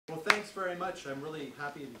thanks very much. I'm really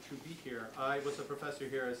happy to be here. I was a professor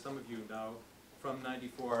here, as some of you know, from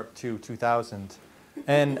 94 to 2000.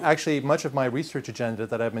 And actually, much of my research agenda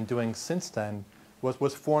that I've been doing since then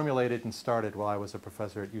was formulated and started while I was a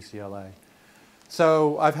professor at UCLA.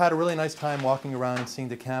 So I've had a really nice time walking around and seeing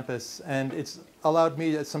the campus, and it's allowed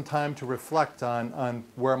me some time to reflect on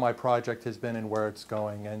where my project has been and where it's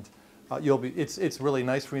going. And it's really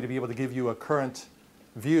nice for me to be able to give you a current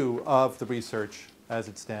view of the research as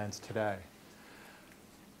it stands today.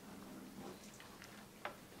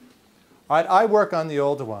 All right, I work on the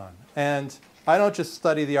Oldowan, and I don't just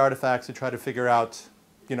study the artifacts to try to figure out,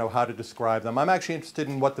 how to describe them. I'm actually interested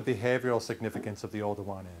in what the behavioral significance of the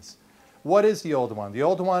Oldowan is. What is the Oldowan? The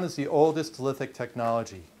Oldowan is the oldest lithic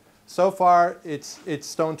technology. So far, its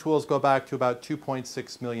stone tools go back to about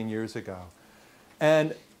 2.6 million years ago.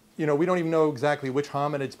 And we don't even know exactly which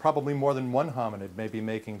hominids, probably more than one hominid may be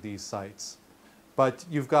making these sites. But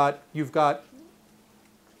you've got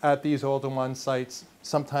at these Oldowan sites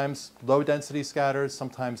sometimes low density scatters,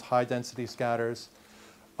 sometimes high density scatters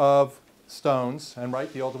of stones. And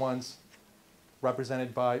the Oldowans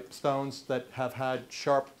represented by stones that have had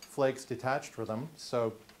sharp flakes detached from them,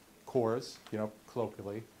 so cores,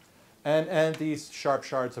 colloquially. And these sharp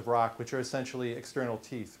shards of rock, which are essentially external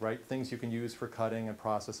teeth, things you can use for cutting and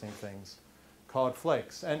processing things, called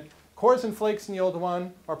flakes. And cores and flakes in the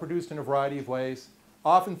Oldowan are produced in a variety of ways,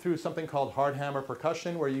 often through something called hard hammer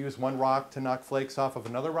percussion, where you use one rock to knock flakes off of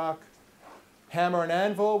another rock. Hammer and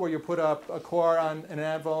anvil, where you put up a core on an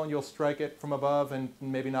anvil and you'll strike it from above and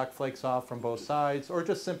maybe knock flakes off from both sides, or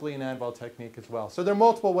just simply an anvil technique as well. So there are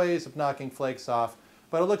multiple ways of knocking flakes off,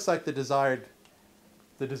 but it looks like the desired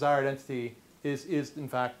entity is in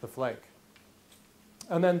fact the flake.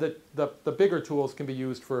 And then the bigger tools can be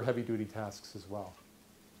used for heavy-duty tasks as well.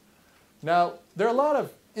 Now, there are a lot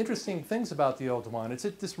of interesting things about the Oldowan. It's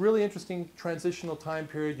this really interesting transitional time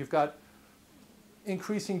period. You've got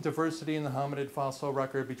increasing diversity in the hominid fossil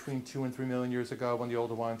record between 2 and 3 million years ago when the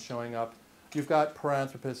Oldowan's showing up. You've got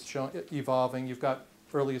Paranthropus evolving. You've got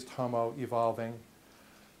earliest Homo evolving.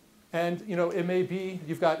 And it may be,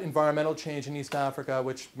 you've got environmental change in East Africa,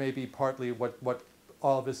 which may be partly what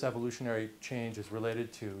all of this evolutionary change is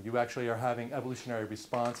related to. You actually are having evolutionary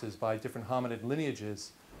responses by different hominid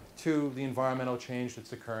lineages to the environmental change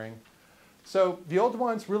that's occurring. So the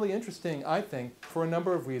Oldowan's really interesting, I think, for a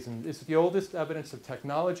number of reasons. It's the oldest evidence of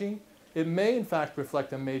technology. It may, in fact,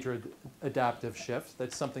 reflect a major adaptive shift.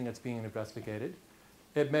 That's something that's being investigated.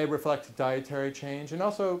 It may reflect dietary change and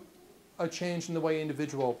also a change in the way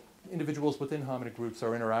individuals within hominid groups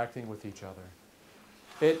are interacting with each other.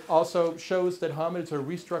 It also shows that hominids are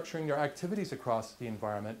restructuring their activities across the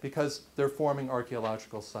environment because they're forming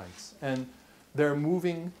archeological sites. And they're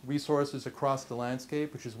moving resources across the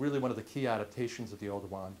landscape, which is really one of the key adaptations of the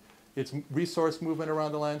Oldowan. It's resource movement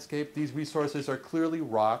around the landscape. These resources are clearly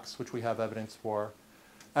rocks, which we have evidence for,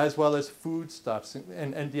 as well as foodstuffs.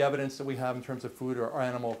 And the evidence that we have in terms of food are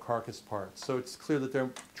animal carcass parts. So it's clear that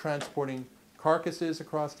they're transporting carcasses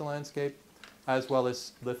across the landscape, as well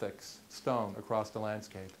as lithics, stone, across the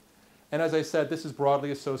landscape. And as I said, this is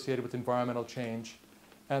broadly associated with environmental change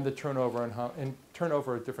and the turnover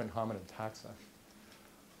of different hominid taxa.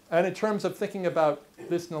 And in terms of thinking about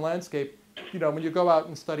this in the landscape, when you go out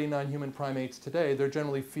and study non-human primates today, they're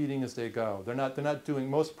generally feeding as they go. They're not doing,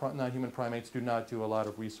 most non-human primates do not do a lot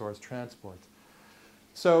of resource transport.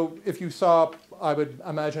 So if you saw, I would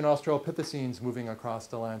imagine Australopithecines moving across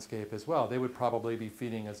the landscape as well. They would probably be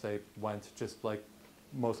feeding as they went, just like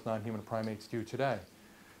most non-human primates do today.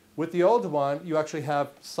 With the Oldowan, you actually have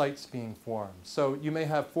sites being formed. So you may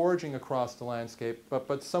have foraging across the landscape,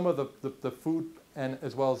 but some of the food and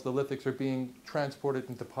as well as the lithics are being transported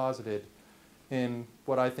and deposited in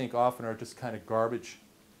what I think often are just kind of garbage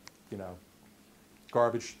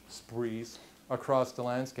sprees across the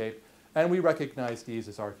landscape. And we recognize these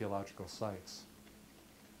as archeological sites.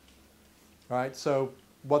 All right, so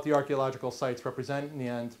what the archeological sites represent in the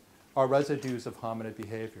end are residues of hominid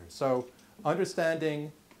behavior. So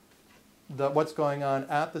understanding what's going on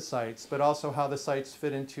at the sites, but also how the sites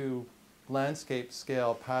fit into landscape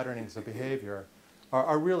scale patternings of behavior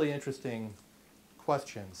are really interesting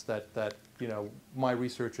questions that my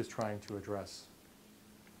research is trying to address.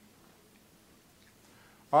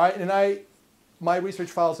 All right, and my research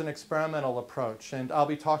follows an experimental approach, and I'll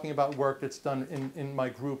be talking about work that's done in my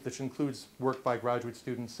group, which includes work by graduate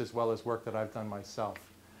students as well as work that I've done myself.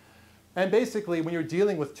 And basically, when you're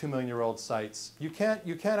dealing with 2-million-year-old sites, you can't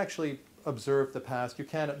actually observe the past.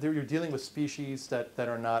 You're dealing with species that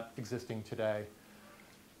are not existing today.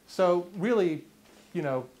 So really,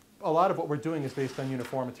 a lot of what we're doing is based on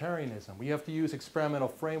uniformitarianism. We have to use experimental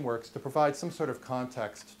frameworks to provide some sort of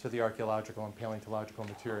context to the archaeological and paleontological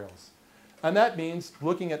materials. And that means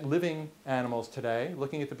looking at living animals today,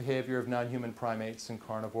 looking at the behavior of non-human primates and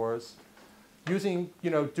carnivores, using,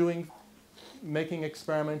 making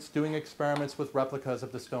experiments, doing experiments with replicas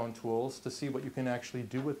of the stone tools to see what you can actually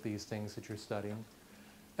do with these things that you're studying,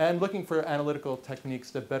 and looking for analytical techniques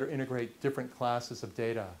that better integrate different classes of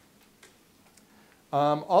data.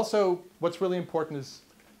 Also, what's really important is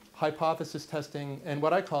hypothesis testing and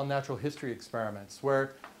what I call natural history experiments,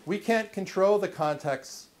 where we can't control the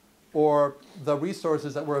context or the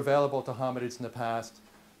resources that were available to hominids in the past.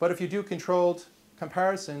 But if you do controlled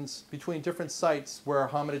comparisons between different sites where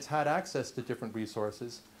hominids had access to different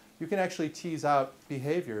resources, you can actually tease out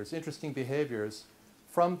behaviors, interesting behaviors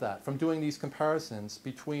from that, from doing these comparisons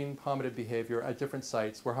between hominid behavior at different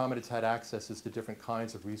sites where hominids had accesses to different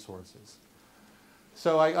kinds of resources.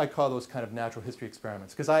 So I call those kind of natural history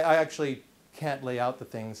experiments, because I actually can't lay out the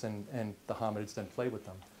things and the hominids then play with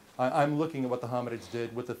them. I'm looking at what the hominids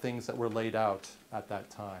did with the things that were laid out at that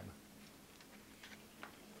time.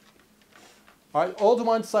 All right,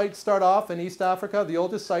 Oldowan sites start off in East Africa. The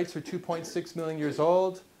oldest sites are 2.6 million years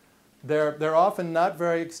old. They're often not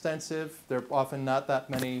very extensive. They're often not that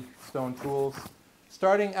many stone tools.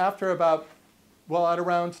 Starting after about, well, at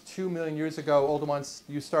around 2 million years ago, Oldowans,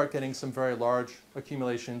 you start getting some very large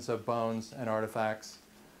accumulations of bones and artifacts.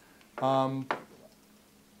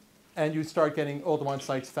 And you start getting Oldowan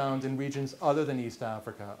sites found in regions other than East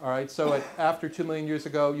Africa. All right, so after 2 million years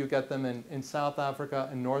ago, you get them in South Africa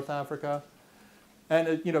and North Africa.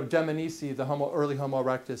 And dependency, the early Homo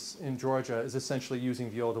erectus in Georgia, is essentially using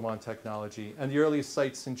the Oldowan technology. And the earliest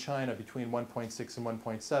sites in China between 1.6 and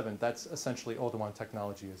 1.7, that's essentially Oldowan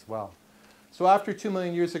technology as well. So after 2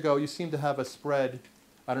 million years ago, you seem to have a spread.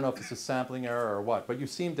 I don't know if it's a sampling error or what, but you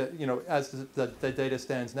seem to, as the data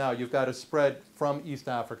stands now, you've got a spread from East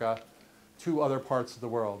Africa to other parts of the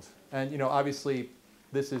world. And obviously,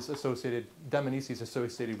 this is associated, dependency is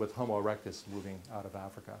associated with Homo erectus moving out of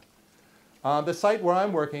Africa. The site where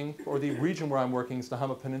I'm working, or the region where I'm working, is the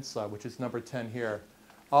Homa Peninsula, which is number 10 here.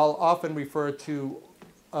 I'll often refer to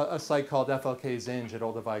a site called FLK Zinj at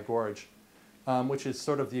Olduvai Gorge, which is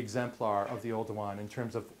sort of the exemplar of the Oldowan in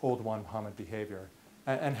terms of Oldowan hominid behavior,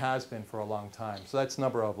 and has been for a long time. So that's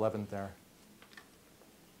number 11 there.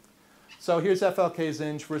 So here's FLK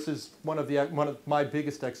Zinj versus one of my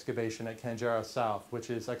biggest excavation at Kanjara South, which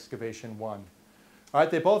is excavation 1. All right,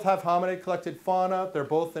 they both have hominid collected fauna. They're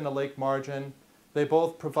both in a lake margin. They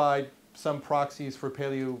both provide some proxies for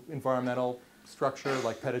paleo-environmental structure,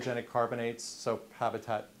 like pedogenic carbonates, so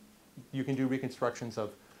habitat. You can do reconstructions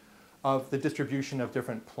of the distribution of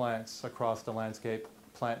different plants across the landscape,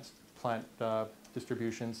 plant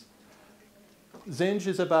distributions. Zinj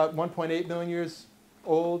is about 1.8 million years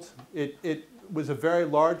old. It was a very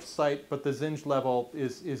large site, but the Zinj level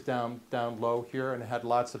is down low here, and it had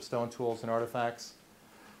lots of stone tools and artifacts.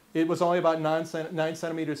 It was only about 9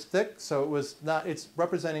 centimeters thick, so it's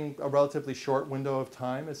representing a relatively short window of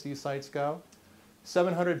time as these sites go.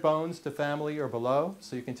 700 bones to family or below,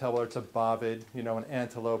 so you can tell whether it's a bovid, an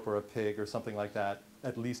antelope or a pig or something like that,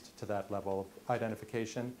 at least to that level of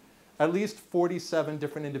identification. At least 47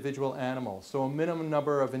 different individual animals, so a minimum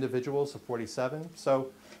number of individuals of 47.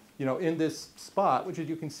 So, in this spot, which as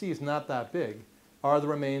you can see is not that big, are the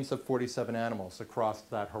remains of 47 animals across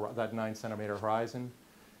that 9 centimeter horizon,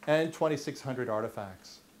 and 2,600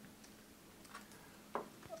 artifacts.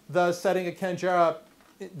 The setting at Kanjara,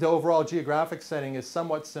 the overall geographic setting is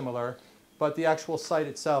somewhat similar, but the actual site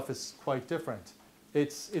itself is quite different.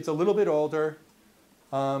 It's a little bit older,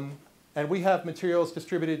 and we have materials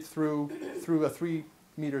distributed through a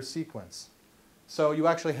 3-meter sequence. So you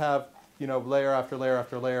actually have layer after layer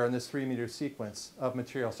after layer in this 3-meter sequence of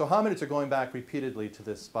material. So hominids are going back repeatedly to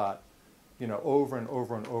this spot, over and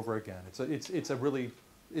over and over again.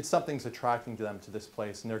 It's something's attracting them to this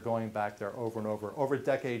place, and they're going back there over and over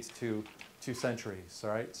decades to centuries. All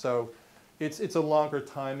right, so it's a longer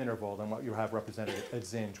time interval than what you have represented at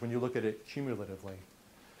Zinj when you look at it cumulatively.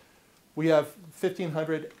 We have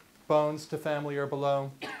 1,500 bones to family or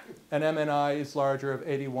below, and MNI is larger of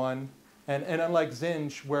 81. And unlike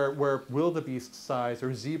Zinj, where wildebeest-sized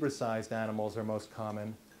or zebra-sized animals are most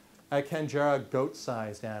common, at Kanjara,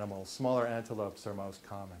 goat-sized animals, smaller antelopes are most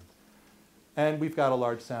common. And we've got a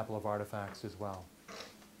large sample of artifacts as well.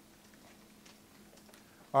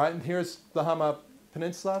 All right, and here's the Homa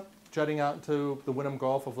Peninsula, jutting out into the Wynnum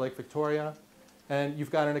Gulf of Lake Victoria. And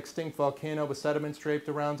you've got an extinct volcano with sediments draped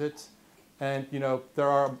around it. And there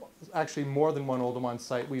are actually more than one Oldowan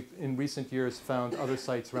site. We've, in recent years, found other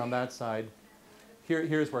sites around that side.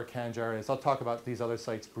 here's where Canberra is. I'll talk about these other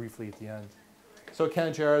sites briefly at the end. So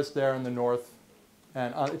Canberra is there in the north,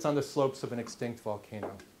 and it's on the slopes of an extinct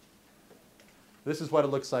volcano. This is what it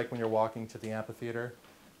looks like when you're walking to the amphitheater.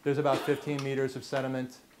 There's about 15 meters of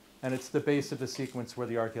sediment, and it's the base of the sequence where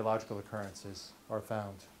the archaeological occurrences are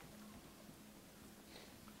found.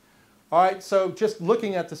 All right, so just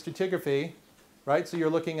looking at the stratigraphy, right? So you're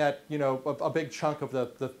looking at, you know, a big chunk of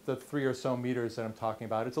the 3 or so meters that I'm talking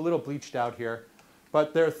about. It's a little bleached out here,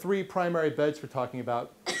 but there are 3 primary beds we're talking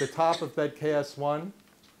about. The top of bed KS1,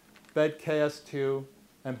 bed KS2,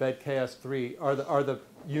 and bed KS3 are the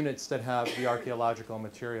units that have the archaeological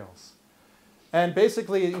materials. And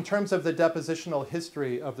basically, in terms of the depositional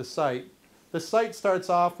history of the site starts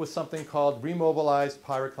off with something called remobilized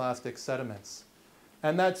pyroclastic sediments.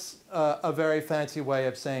 And that's a very fancy way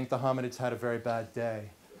of saying the hominids had a very bad day,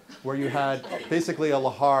 where you had basically a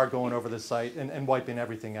lahar going over the site and wiping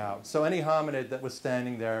everything out. So any hominid that was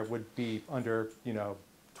standing there would be under, you know,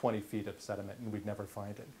 20 feet of sediment, and we'd never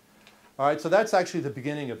find it. All right, so that's actually the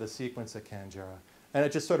beginning of the sequence at Canberra, and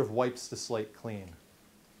it just sort of wipes the slate clean.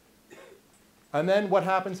 And then what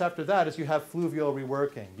happens after that is you have fluvial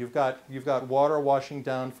reworking. You've got water washing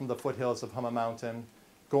down from the foothills of Homa Mountain,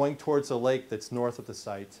 going towards a lake that's north of the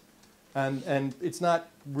site. And it's not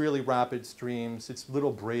really rapid streams. It's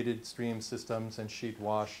little braided stream systems and sheet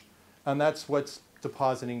wash. And that's what's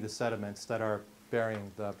depositing the sediments that are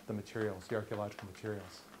bearing the materials, the archaeological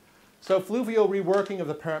materials. So fluvial reworking of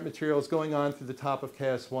the parent materials going on through the top of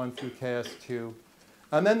KS1 through KS2.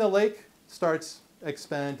 And then the lake starts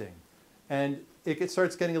expanding. And it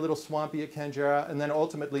starts getting a little swampy at Canberra, and then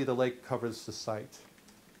ultimately the lake covers the site.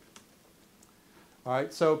 All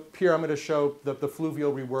right, so here I'm going to show the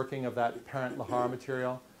fluvial reworking of that parent lahar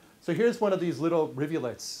material. So here's one of these little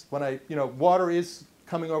rivulets. When water is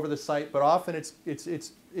coming over the site, but often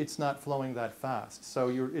it's not flowing that fast.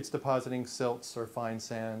 So it's depositing silts or fine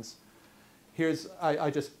sands. I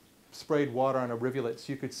just sprayed water on a rivulet,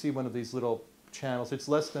 so you could see one of these little channels. It's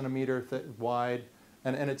less than a meter wide,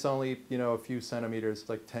 and it's only a few centimeters,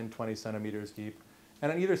 like 10, 20 centimeters deep.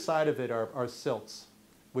 And on either side of it are silts,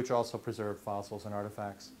 which also preserve fossils and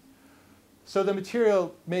artifacts. So the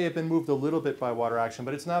material may have been moved a little bit by water action,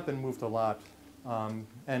 but it's not been moved a lot. And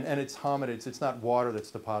it's hominids. It's not water that's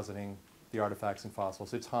depositing the artifacts and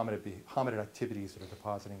fossils. It's hominid activities that are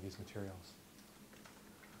depositing these materials.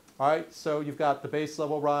 All right, so you've got the base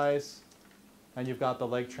level rise, and you've got the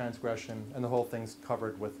lake transgression, and the whole thing's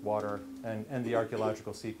covered with water, and the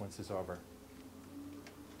archaeological sequence is over.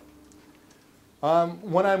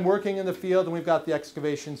 When I'm working in the field and we've got the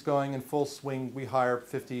excavations going in full swing, we hire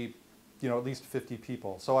 50, at least 50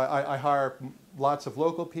 people. So I hire lots of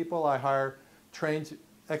local people. I hire trained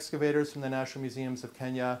excavators from the National Museums of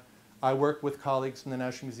Kenya. I work with colleagues from the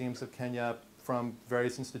National Museums of Kenya from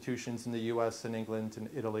various institutions in the US and England and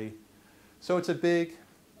Italy. So it's a big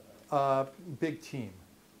team,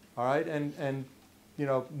 all right? And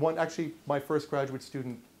actually my first graduate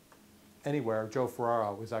student anywhere, Joe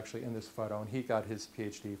Ferraro, was actually in this photo, and he got his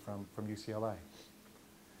PhD from UCLA.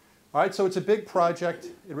 All right, so it's a big project.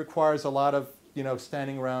 It requires a lot of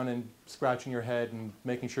standing around and scratching your head and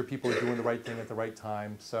making sure people are doing the right thing at the right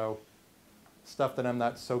time. So stuff that I'm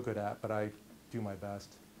not so good at, but I do my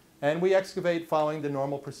best. And we excavate following the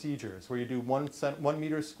normal procedures, where you do 1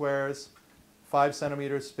 meter squares, 5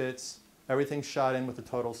 centimeter spits, everything's shot in with a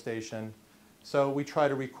total station. So we try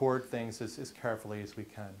to record things as carefully as we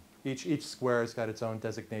can. Each square has got its own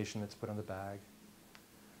designation that's put on the bag.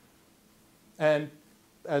 And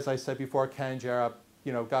as I said before, Canberra,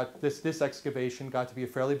 got this excavation got to be a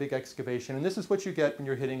fairly big excavation. And this is what you get when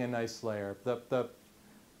you're hitting a nice layer. The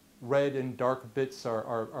red and dark bits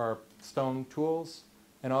are stone tools,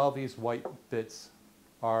 and all these white bits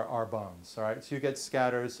are bones. All right, so you get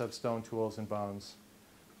scatters of stone tools and bones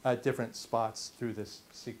at different spots through this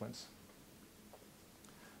sequence.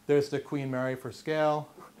 There's the Queen Mary for scale.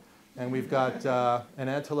 And we've got an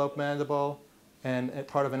antelope mandible and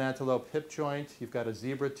part of an antelope hip joint. You've got a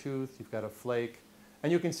zebra tooth. You've got a flake.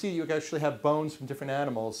 And you can see you actually have bones from different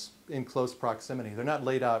animals in close proximity. They're not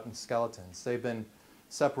laid out in skeletons. They've been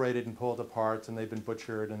separated and pulled apart, and they've been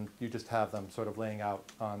butchered, and you just have them sort of laying out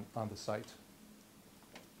on the site.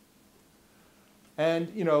 And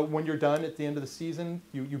when you're done at the end of the season,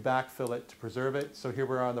 you backfill it to preserve it. So here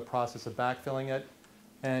we are in the process of backfilling it.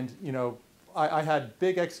 And I had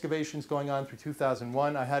big excavations going on through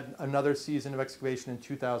 2001. I had another season of excavation in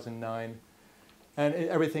 2009. And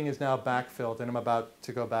everything is now backfilled, and I'm about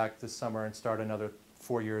to go back this summer and start another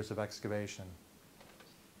 4 years of excavation.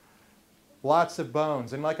 Lots of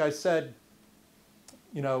bones. And like I said,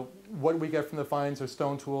 what we get from the finds are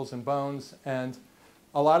stone tools and bones. And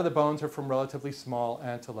A lot of the bones are from relatively small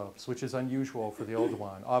antelopes, which is unusual for the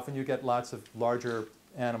Oldowan. Often you get lots of larger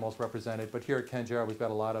animals represented, but here at Canberra we've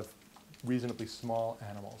got a lot of reasonably small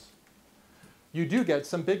animals. You do get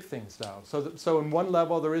some big things, though. So in one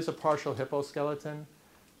level, there is a partial hipposkeleton.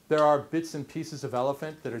 There are bits and pieces of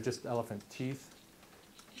elephant that are just elephant teeth.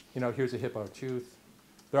 Here's a hippo tooth.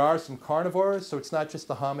 There are some carnivores, so it's not just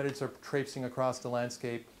the hominids are traipsing across the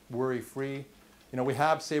landscape worry-free. We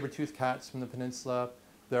have saber-toothed cats from the peninsula.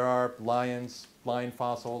 There are lion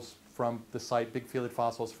fossils from the site, big feliid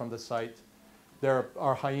fossils from the site. There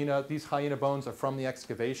are these hyena bones are from the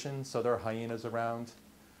excavation, so there are hyenas around.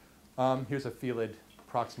 Here's a felid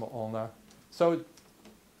proximal ulna. So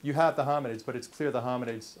you have the hominids, but it's clear the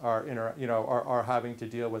hominids are having to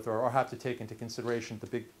deal with or have to take into consideration the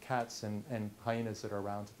big cats and hyenas that are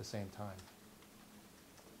around at the same time.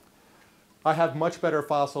 I have much better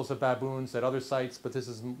fossils of baboons at other sites, but this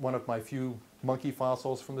is one of my few monkey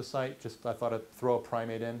fossils from the site. Just I thought I'd throw a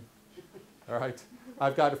primate in. All right.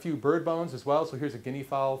 I've got a few bird bones as well. So here's a guinea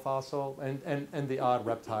fowl fossil and the odd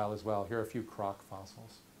reptile as well. Here are a few croc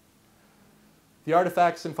fossils. The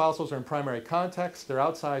artifacts and fossils are in primary context. They're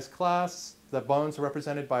outsized class. The bones are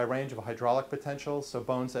represented by a range of hydraulic potentials, so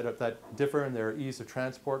bones that differ in their ease of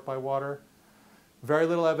transport by water. Very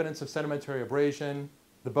little evidence of sedimentary abrasion.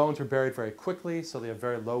 The bones are buried very quickly, so they have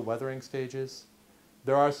very low weathering stages.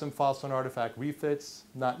 There are some fossil and artifact refits,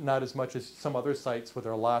 not as much as some other sites where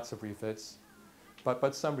there are lots of refits,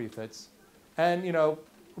 but some refits. And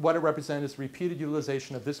what it represents is repeated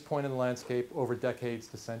utilization of this point in the landscape over decades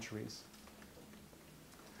to centuries.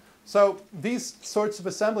 So these sorts of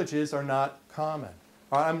assemblages are not common.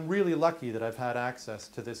 I'm really lucky that I've had access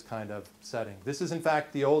to this kind of setting. This is, in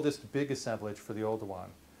fact, the oldest big assemblage for the Oldowan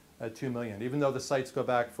at 2 million. Even though the sites go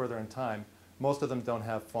back further in time, most of them don't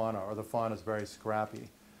have fauna, or the fauna is very scrappy.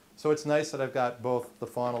 So it's nice that I've got both the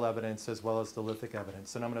faunal evidence as well as the lithic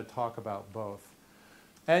evidence, and I'm going to talk about both.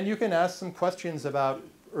 And you can ask some questions about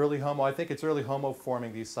early Homo. I think it's early Homo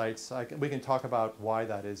forming these sites. We can talk about why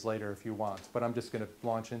that is later if you want, but I'm just going to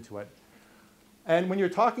launch into it. And when you're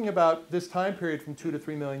talking about this time period from 2 to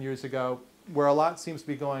 3 million years ago, where a lot seems to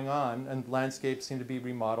be going on and landscapes seem to be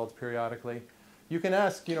remodeled periodically, you can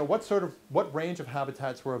ask, what range of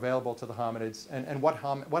habitats were available to the hominids, and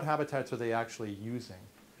what habitats are they actually using?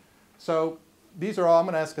 So these are all, I'm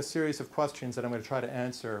going to ask a series of questions that I'm going to try to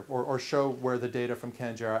answer or show where the data from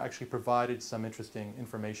Canberra actually provided some interesting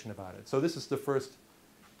information about it. So this is the first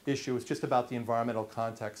issue. It's just about the environmental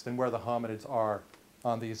context and where the hominids are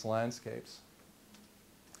on these landscapes.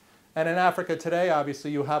 And in Africa today,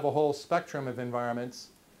 obviously, you have a whole spectrum of environments,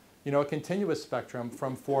 a continuous spectrum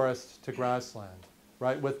from forest to grassland,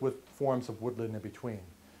 right, with forms of woodland in between.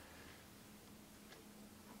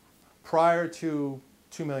 Prior to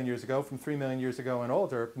 2 million years ago, from 3 million years ago and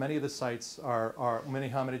older, many of the sites many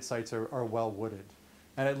hominid sites are well wooded.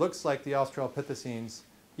 And it looks like the Australopithecines,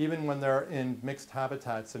 even when they're in mixed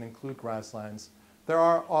habitats that include grasslands, there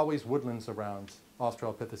are always woodlands around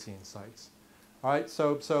Australopithecine sites. All right,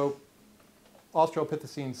 so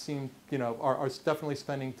Australopithecines seem, are definitely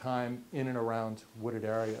spending time in and around wooded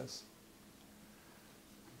areas.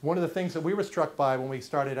 One of the things that we were struck by when we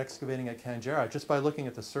started excavating at Canberra, just by looking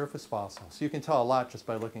at the surface fossils, so you can tell a lot just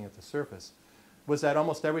by looking at the surface, was that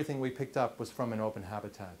almost everything we picked up was from an open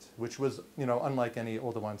habitat, which was, unlike any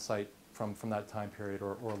Oldowan site from that time period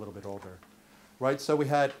or a little bit older. Right, so we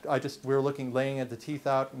were laying at the teeth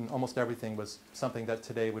out, and almost everything was something that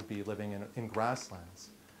today would be living in grasslands.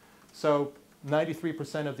 So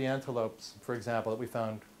 93% of the antelopes, for example, that we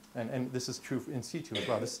found, and this is true in situ as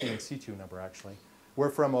well, this is the in situ number actually, were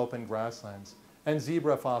from open grasslands. And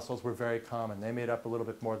zebra fossils were very common. They made up a little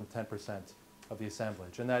bit more than 10% of the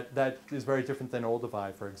assemblage. And that is very different than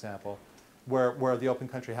Olduvai, for example, where the open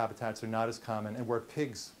country habitats are not as common and where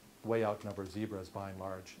pigs way outnumber zebras by and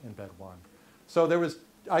large in bed one. So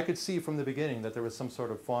I could see from the beginning that there was some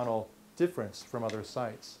sort of faunal difference from other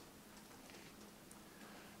sites.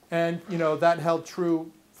 And that held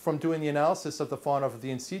true from doing the analysis of the fauna of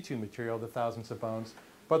the in situ material, the thousands of bones.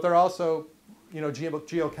 But there are also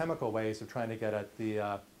geochemical ways of trying to get at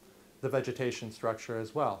the vegetation structure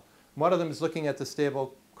as well. One of them is looking at the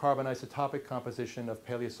stable carbon isotopic composition of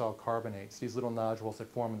paleosol carbonates, these little nodules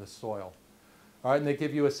that form in the soil. All right, and they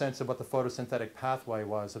give you a sense of what the photosynthetic pathway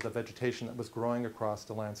was of the vegetation that was growing across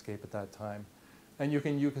the landscape at that time. And you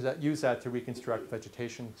can use that to reconstruct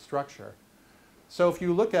vegetation structure. So if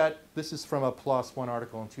you look at, this is from a PLOS One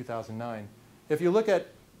article in 2009, if you look at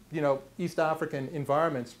East African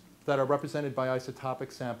environments that are represented by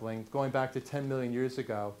isotopic sampling going back to 10 million years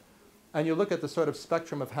ago, and you look at the sort of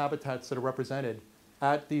spectrum of habitats that are represented,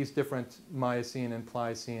 at these different Miocene and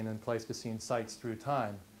Pliocene and Pleistocene sites through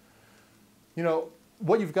time, you know,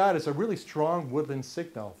 what you've got is a really strong woodland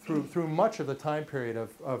signal through much of the time period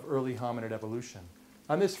of early hominid evolution.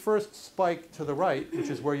 On this first spike to the right, which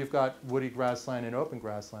is where you've got woody grassland and open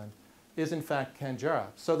grassland, is in fact Canberra.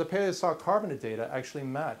 So the Paleozoic carbonate data actually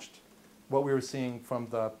matched what we were seeing from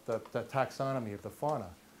the taxonomy of the fauna.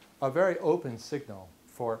 A very open signal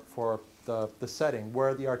for the setting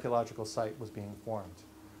where the archaeological site was being formed.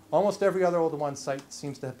 Almost every other Oldowan site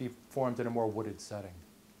seems to be formed in a more wooded setting.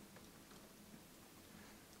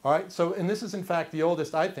 All right, so, and this is in fact the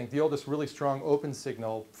oldest, I think, the oldest really strong open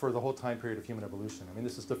signal for the whole time period of human evolution. I mean,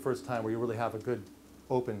 this is the first time where you really have a good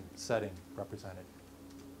open setting represented.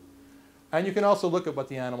 And you can also look at what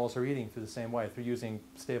the animals are eating through the same way, through using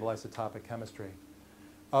stable isotopic chemistry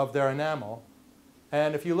of their enamel.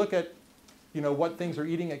 And if you look at, you know, what things are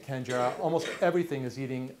eating at Canberra, almost everything is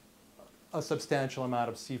eating a substantial amount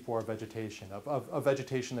of C4 vegetation, of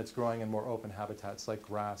vegetation that's growing in more open habitats like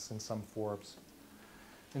grass and some forbs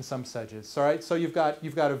and some sedges. All right, so you've got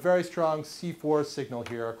a very strong C4 signal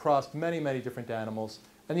here across many, many different animals.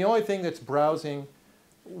 And the only thing that's browsing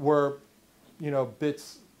were, you know,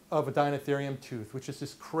 bits of a Dinotherium tooth, which is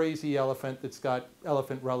this crazy elephant that's got,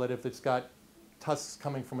 elephant relative that's got tusks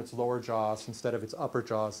coming from its lower jaws instead of its upper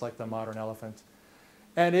jaws like the modern elephant.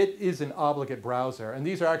 And it is an obligate browser. And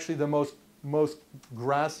these are actually the most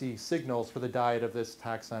grassy signals for the diet of this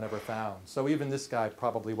taxon ever found. So even this guy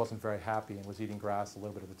probably wasn't very happy and was eating grass a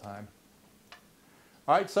little bit of the time.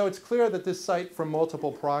 All right, so it's clear that this site from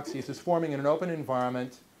multiple proxies is forming in an open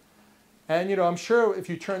environment. And you know, I'm sure if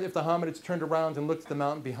the hominids turned around and looked at the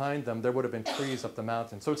mountain behind them, there would have been trees up the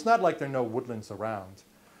mountain. So it's not like there are no woodlands around.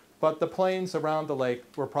 But the plains around the lake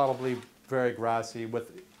were probably very grassy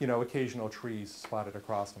with, you know, occasional trees spotted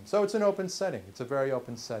across them. So it's an open setting. It's a very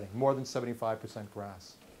open setting, more than 75%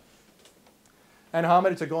 grass. And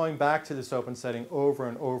hominids are going back to this open setting over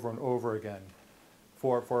and over and over again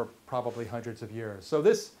for probably hundreds of years. So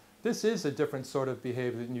this is a different sort of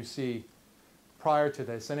behavior than you see prior to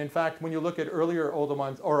this. And in fact, when you look at earlier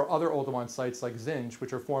Oldowan or other Oldowan sites like Zinj,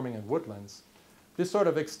 which are forming in woodlands, this sort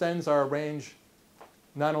of extends our range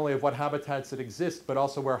not only of what habitats that exist, but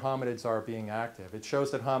also where hominids are being active. It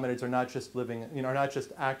shows that hominids are not just living, you know, are not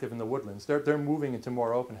just active in the woodlands. They're moving into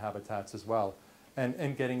more open habitats as well,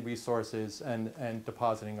 and getting resources and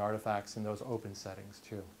depositing artifacts in those open settings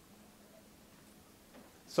too.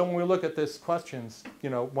 So when we look at this questions, you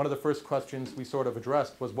know, one of the first questions we sort of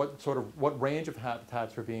addressed was what range of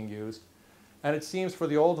habitats were being used. And it seems for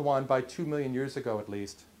the Oldowan by 2 million years ago at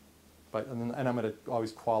least, and I'm going to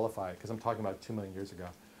always qualify it because I'm talking about 2 million years ago,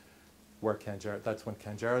 where that's when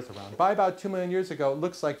Canberra's around. By about 2 million years ago, it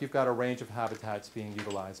looks like you've got a range of habitats being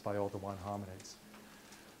utilized by Oldowan hominids.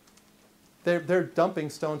 They're dumping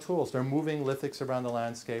stone tools. They're moving lithics around the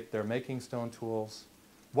landscape. They're making stone tools.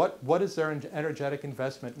 What is their energetic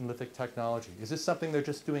investment in lithic technology? Is this something they're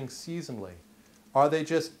just doing seasonally? Are they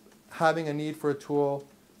just having a need for a tool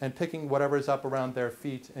and picking whatever's up around their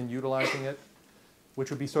feet and utilizing it, which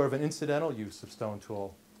would be sort of an incidental use of stone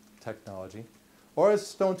tool technology? Or is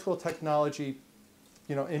stone tool technology,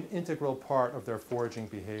 you know, an integral part of their foraging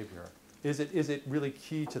behavior? Is it really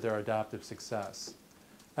key to their adaptive success?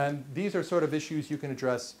 And these are sort of issues you can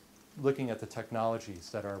address looking at the technologies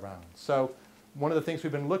that are around. So one of the things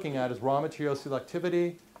we've been looking at is raw material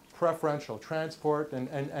selectivity, preferential transport,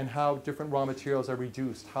 and how different raw materials are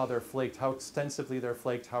reduced, how they're flaked, how extensively they're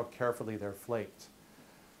flaked, how carefully they're flaked.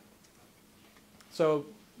 So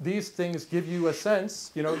these things give you a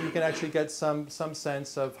sense, you know, you can actually get some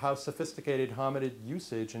sense of how sophisticated hominid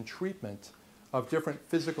usage and treatment of different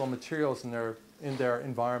physical materials in their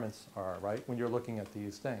environments are, right, when you're looking at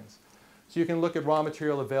these things. So you can look at raw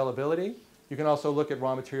material availability. You can also look at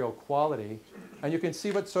raw material quality. And you can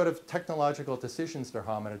see what sort of technological decisions their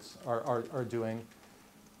hominids are doing.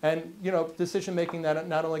 And, you know, decision making that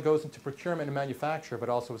not only goes into procurement and manufacture, but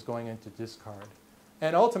also is going into discard.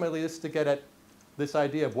 And ultimately, this is to get at this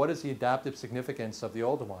idea of what is the adaptive significance of the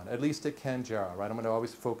Oldowan, at least at Canberra, right? I'm going to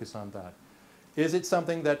always focus on that. Is it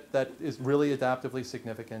something that is really adaptively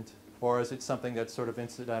significant, or is it something that's sort of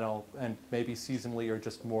incidental and maybe seasonally or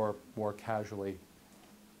just more casually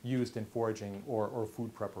used in foraging or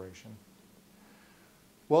food preparation?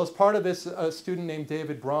 Well, as part of this, a student named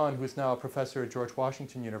David Braun, who is now a professor at George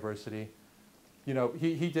Washington University, you know,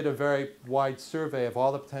 he did a very wide survey of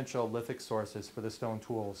all the potential lithic sources for the stone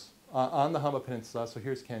tools on the Homa Peninsula, so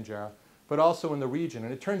here's Canberra, but also in the region.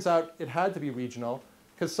 And it turns out it had to be regional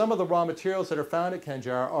because some of the raw materials that are found at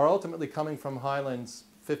Canberra are ultimately coming from highlands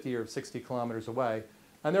 50 or 60 kilometers away,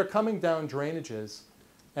 and they're coming down drainages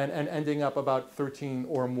and ending up about 13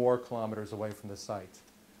 or more kilometers away from the site.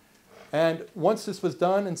 And once this was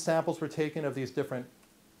done and samples were taken of these different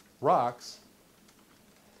rocks,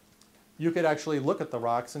 you could actually look at the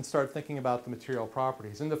rocks and start thinking about the material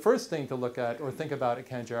properties. And the first thing to look at or think about at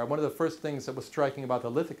Canberra, one of the first things that was striking about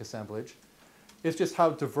the lithic assemblage is just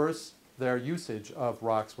how diverse their usage of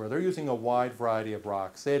rocks were. They're using a wide variety of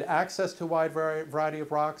rocks. They had access to a wide variety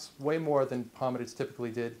of rocks, way more than hominids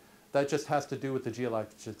typically did. That just has to do with the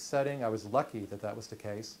geologic setting. I was lucky that that was the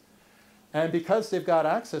case. And because they've got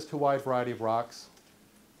access to a wide variety of rocks,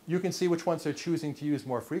 you can see which ones they're choosing to use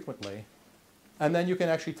more frequently. And then you can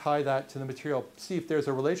actually tie that to the material, see if there's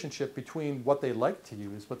a relationship between what they like to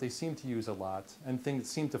use, what they seem to use a lot, and things that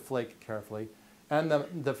seem to flake carefully, and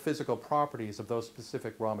the physical properties of those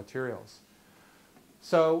specific raw materials.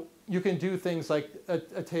 So you can do things like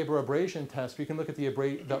a Tabor abrasion test, where you can look at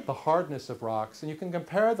the hardness of rocks, and you can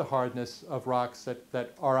compare the hardness of rocks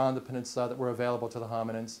that are on the peninsula that were available to the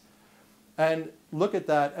hominins, and look at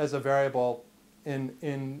that as a variable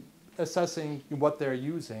in assessing what they're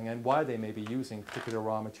using and why they may be using particular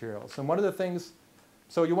raw materials. And one of the things,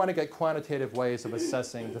 so you want to get quantitative ways of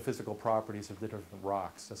assessing the physical properties of the different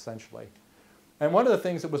rocks, essentially. And one of the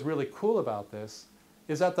things that was really cool about this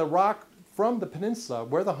is that the rock from the peninsula,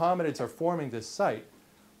 where the hominids are forming this site,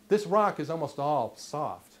 this rock is almost all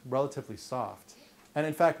soft, relatively soft. And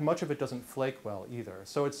in fact, much of it doesn't flake well either.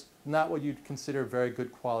 So it's not what you'd consider very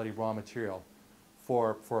good quality raw material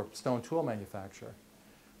for stone tool manufacture.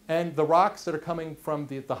 And the rocks that are coming from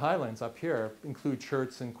the highlands up here include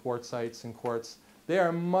cherts and quartzites and quartz. They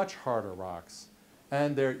are much harder rocks.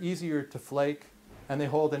 And they're easier to flake, and they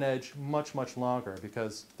hold an edge much, much longer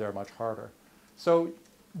because they're much harder. So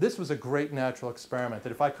this was a great natural experiment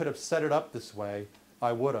that if I could have set it up this way,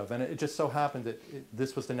 I would have. And it just so happened that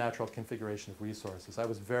this was the natural configuration of resources. I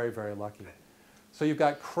was very, very lucky. So you've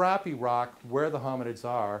got crappy rock where the hominids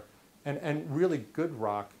are, and really good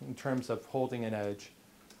rock in terms of holding an edge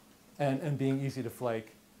and being easy to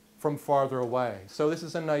flake from farther away. So this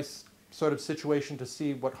is a nice sort of situation to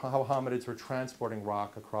see how hominids were transporting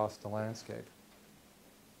rock across the landscape.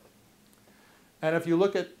 And if you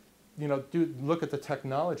look at, look at the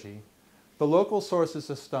technology, the local sources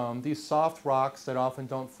of stone, these soft rocks that often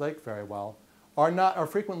don't flake very well, are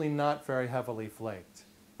frequently not very heavily flaked.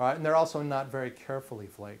 Right? And they're also not very carefully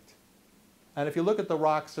flaked. And if you look at the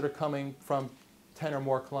rocks that are coming from 10 or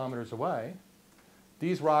more kilometers away,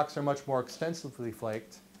 these rocks are much more extensively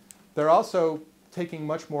flaked. They're also taking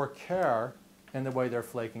much more care in the way they're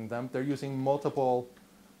flaking them. They're using multiple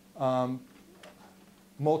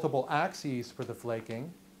axes for the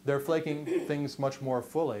flaking. They're flaking things much more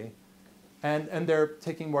fully. And they're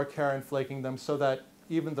taking more care in flaking them so that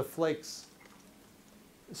even the flakes,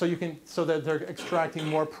 so that they're extracting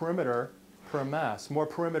more perimeter per mass, more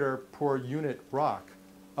perimeter per unit rock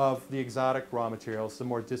of the exotic raw materials, the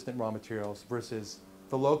more distant raw materials versus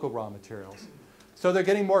the local raw materials. So they're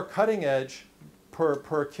getting more cutting edge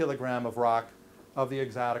per kilogram of rock of the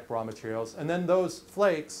exotic raw materials. And then those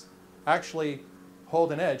flakes actually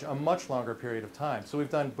hold an edge a much longer period of time. So we've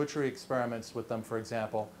done butchery experiments with them, for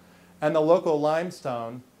example. And the local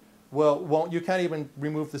limestone you can't even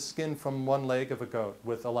remove the skin from one leg of a goat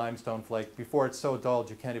with a limestone flake. Before it's so dulled,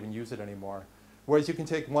 you can't even use it anymore. Whereas you can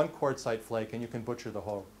take one quartzite flake and you can butcher the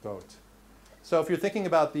whole goat. So if you're thinking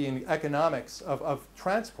about the economics of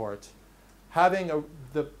transport, having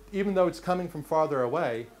even though it's coming from farther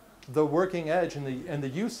away, the working edge and the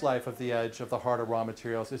use life of the edge of the harder raw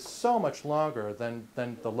materials is so much longer than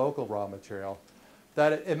the local raw material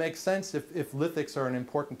that it makes sense if lithics are an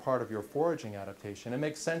important part of your foraging adaptation. It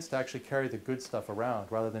makes sense to actually carry the good stuff around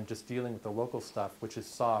rather than just dealing with the local stuff, which is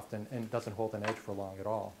soft and doesn't hold an edge for long at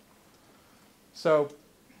all. So,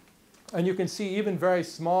 and you can see even very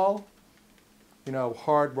small,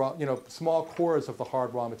 small cores of the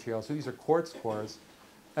hard raw materials. So these are quartz cores.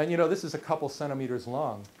 And this is a couple centimeters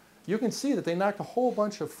long. You can see that they knocked a whole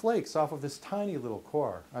bunch of flakes off of this tiny little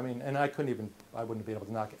core. I mean, and I wouldn't be able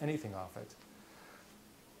to knock anything off it.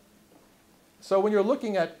 So when you're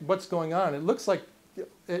looking at what's going on, it looks like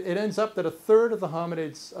it ends up that a third of the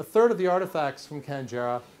hominids, a third of the artifacts from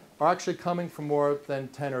Canberra are actually coming from more than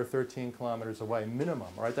 10 or 13 kilometers away, minimum,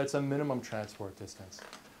 right? That's a minimum transport distance.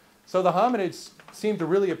 So the hominids seem to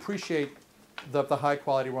really appreciate the high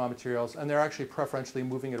quality raw materials, and they're actually preferentially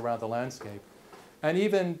moving it around the landscape. And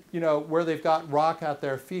even where they've got rock at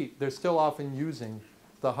their feet, they're still often using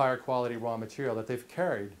the higher quality raw material that they've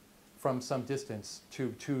carried from some distance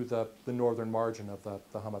to the northern margin of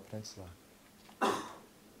the Homa Peninsula.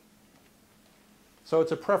 So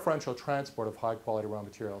it's a preferential transport of high quality raw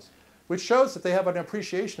materials, which shows that they have an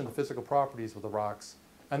appreciation of the physical properties of the rocks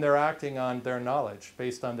And they're acting on their knowledge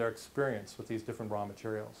based on their experience with these different raw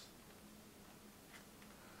materials.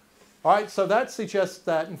 All right, so that suggests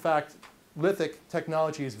that, in fact, lithic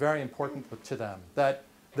technology is very important to them, that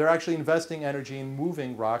they're actually investing energy in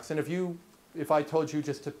moving rocks. And if I told you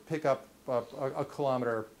just to pick up a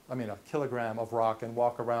kilogram of rock and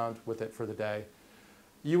walk around with it for the day,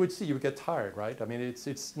 you would get tired, right? I mean,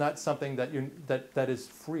 it's not something that is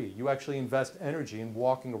free. You actually invest energy in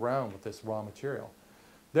walking around with this raw material.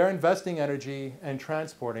 They're investing energy and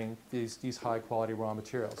transporting these high-quality raw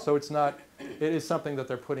materials. So it is something that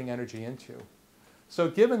they're putting energy into. So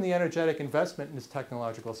given the energetic investment in this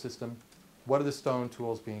technological system, what are the stone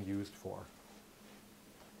tools being used for?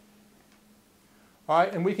 All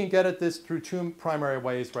right, and we can get at this through two primary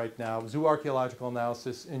ways right now: zooarchaeological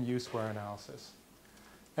analysis and U-square analysis.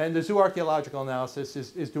 And the zooarchaeological analysis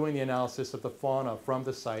is doing the analysis of the fauna from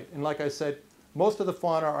the site. And like I said, most of the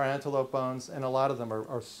fauna are antelope bones, and a lot of them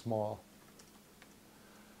are small.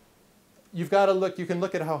 You've got to look, you can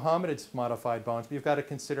look at how hominids modified bones, but you've got to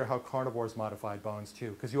consider how carnivores modified bones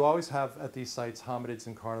too, because you always have at these sites hominids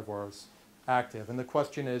and carnivores active. And the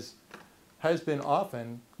question has been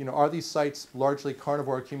often, are these sites largely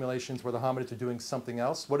carnivore accumulations where the hominids are doing something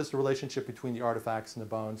else? What is the relationship between the artifacts and the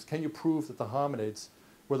bones? Can you prove that the hominids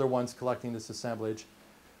were the ones collecting this assemblage?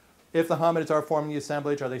 If the hominids are forming the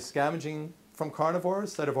assemblage, are they scavenging from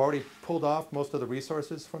carnivores that have already pulled off most of the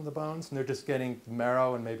resources from the bones, and they're just getting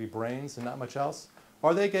marrow and maybe brains and not much else?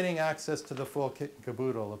 Or are they getting access to the full kit and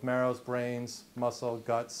caboodle of marrows, brains, muscle,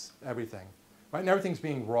 guts, everything? Right? And everything's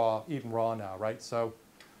being eaten raw now, right? So,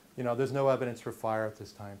 there's no evidence for fire at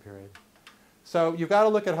this time period. So you've got to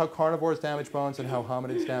look at how carnivores damage bones and how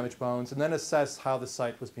hominids damage bones, and then assess how the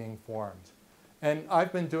site was being formed. And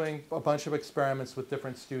I've been doing a bunch of experiments with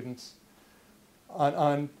different students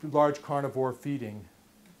on large carnivore feeding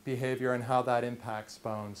behavior and how that impacts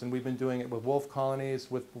bones. And we've been doing it with wolf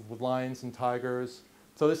colonies, with lions and tigers.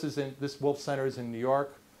 So this wolf center is in New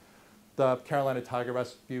York. The Carolina Tiger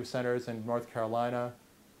Rescue Center is in North Carolina.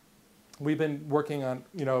 We've been working on,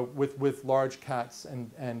 with large cats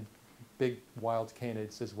and big wild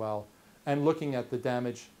canids as well, and looking at the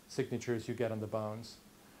damage signatures you get on the bones.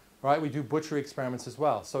 Right, we do butchery experiments as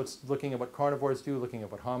well. So it's looking at what carnivores do, looking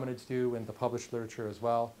at what hominids do in the published literature as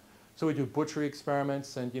well. So we do butchery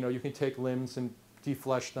experiments, and you can take limbs and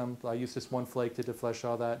deflesh them. I use this one flake to deflesh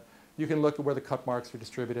all that. You can look at where the cut marks are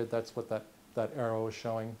distributed. That's what that arrow is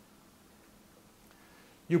showing.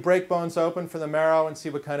 You break bones open for the marrow and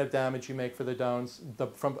see what kind of damage you make for the bones,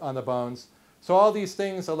 on the bones. So all these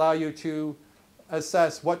things allow you to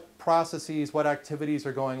assess what processes, what activities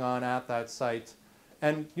are going on at that site,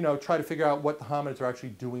 and try to figure out what the hominids are actually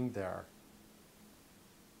doing there.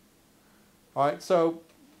 All right, so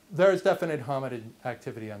there's definite hominid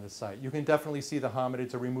activity on this site. You can definitely see the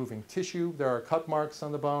hominids are removing tissue. There are cut marks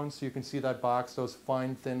on the bones, so you can see that box. Those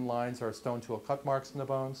fine, thin lines are stone tool cut marks in the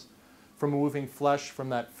bones. From removing flesh from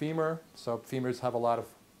that femur, so femurs have a lot of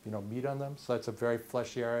meat on them, so that's a very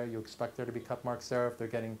fleshy area. You expect there to be cut marks there if they're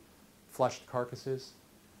getting fleshed carcasses.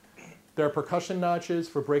 There are percussion notches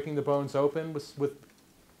for breaking the bones open with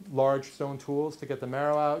large stone tools to get the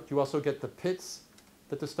marrow out. You also get the pits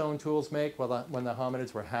that the stone tools make when the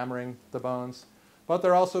hominids were hammering the bones. But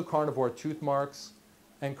there are also carnivore tooth marks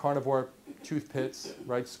and carnivore tooth pits,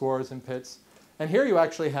 right, scores and pits. And here you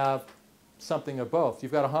actually have something of both.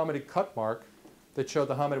 You've got a hominid cut mark that showed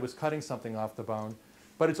the hominid was cutting something off the bone,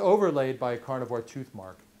 but it's overlaid by a carnivore tooth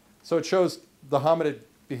mark. So it shows the hominid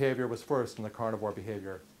behavior was first and the carnivore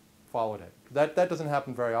behavior followed it. That doesn't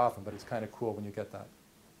happen very often, but it's kind of cool when you get that.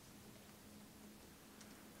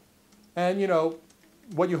 And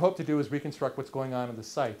what you hope to do is reconstruct what's going on the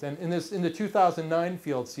site. And in the 2009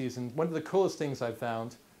 field season, one of the coolest things I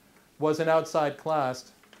found was an outside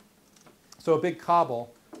clast, so a big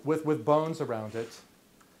cobble with bones around it.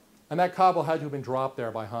 And that cobble had to have been dropped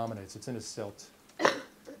there by hominids. It's in a silt.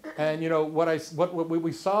 And what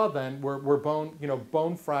we saw then were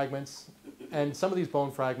bone fragments, and some of these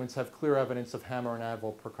bone fragments have clear evidence of hammer and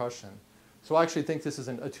anvil percussion. So I actually think this is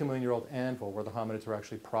a 2 million year old anvil where the hominids were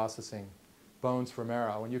actually processing bones for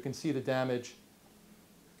marrow. And you can see the damage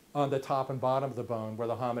on the top and bottom of the bone where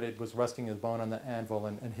the hominid was resting his bone on the anvil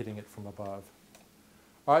and hitting it from above.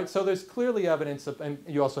 All right, so there's clearly evidence of, and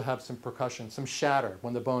you also have some percussion, some shatter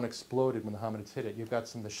when the bone exploded when the hominids hit it. You've got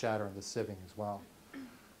some of the shatter and the sieving as well.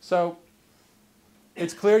 So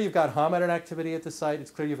it's clear you've got hominid activity at the site.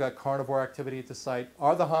 It's clear you've got carnivore activity at the site.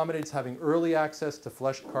 Are the hominids having early access to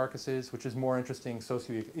fleshed carcasses, which is more interesting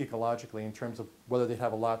socio-ecologically in terms of whether they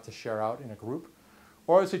have a lot to share out in a group?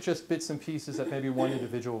 Or is it just bits and pieces that maybe one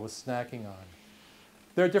individual was snacking on?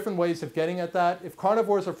 There are different ways of getting at that. If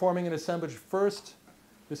carnivores are forming an assemblage first,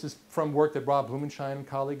 this is from work that Rob Blumenschein and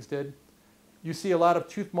colleagues did, you see a lot of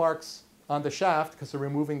tooth marks on the shaft because they're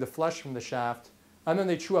removing the flesh from the shaft, and then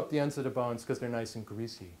they chew up the ends of the bones because they're nice and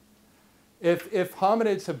greasy. If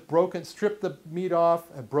hominids have stripped the meat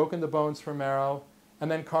off, have broken the bones from marrow, and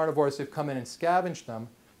then carnivores have come in and scavenged them,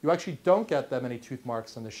 you actually don't get that many tooth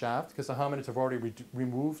marks on the shaft because the hominids have already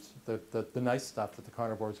removed the nice stuff that the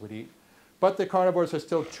carnivores would eat. But the carnivores are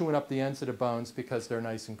still chewing up the ends of the bones because they're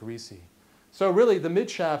nice and greasy. So really, the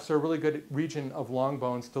mid-shafts are a really good region of long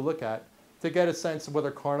bones to look at to get a sense of whether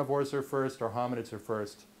carnivores are first or hominids are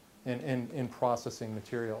first in processing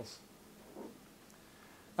materials.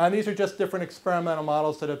 And these are just different experimental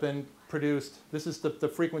models that have been produced. This is the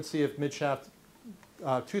frequency of mid-shaft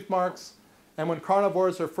tooth marks. And when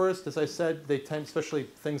carnivores are first, as I said, they tend, especially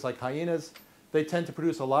things like hyenas, they tend to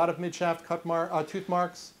produce a lot of mid-shaft tooth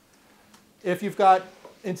marks. If you've got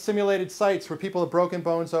in simulated sites where people have broken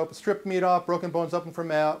bones open, stripped meat off, broken bones open from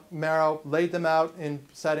marrow, laid them out in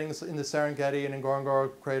settings in the Serengeti and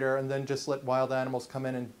Ngorongoro crater, and then just let wild animals come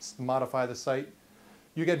in and modify the site,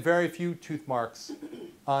 you get very few tooth marks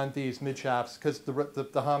on these mid-shafts because the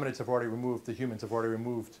hominids have already removed, the humans have already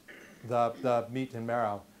removed the meat and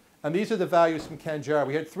marrow. And these are the values from Canberra.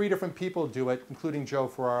 We had 3 different people do it, including Joe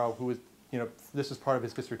Ferraro, who was, this is part of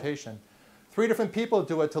his dissertation. 3 different people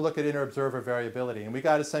do it to look at inter-observer variability. And we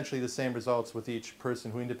got essentially the same results with each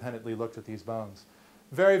person who independently looked at these bones.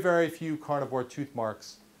 Very, very few carnivore tooth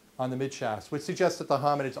marks on the mid-shafts, which suggests that the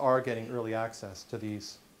hominids are getting early access to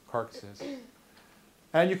these carcasses.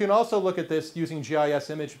 And you can also look at this using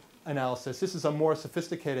GIS image analysis. This is a more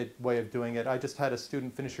sophisticated way of doing it. I just had a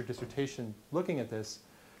student finish her dissertation looking at this.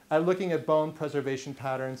 Looking at bone preservation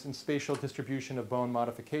patterns and spatial distribution of bone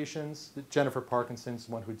modifications. Jennifer Parkinson's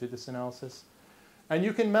the one who did this analysis. And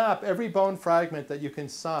you can map every bone fragment that you can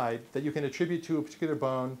attribute to a particular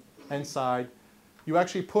bone and side. You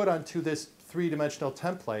actually put onto this 3-dimensional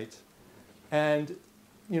template. And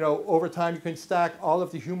over time, you can stack all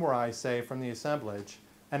of the humeri, say, from the assemblage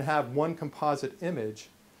and have one composite image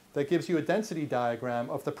that gives you a density diagram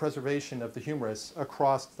of the preservation of the humerus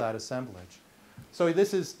across that assemblage. So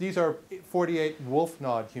these are 48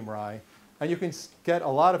 wolf-gnawed humeri, and you can get a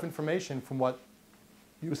lot of information from what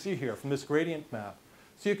you see here, from this gradient map.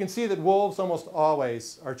 So you can see that wolves almost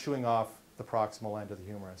always are chewing off the proximal end of the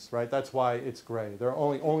humerus, right? That's why it's gray. There are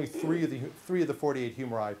only three of the 48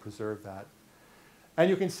 humeri preserve that. And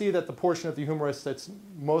you can see that the portion of the humerus that's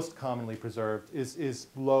most commonly preserved is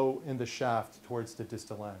low in the shaft towards the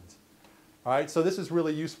distal end. All right, so this is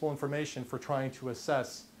really useful information for trying to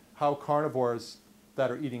assess how carnivores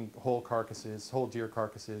that are eating whole carcasses, whole deer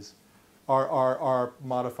carcasses, are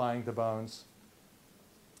modifying the bones.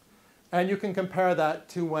 And you can compare that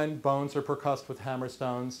to when bones are percussed with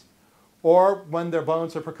hammerstones, or when their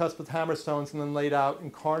bones are percussed with hammerstones and then laid out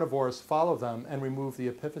and carnivores follow them and remove the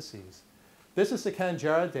epiphyses. This is the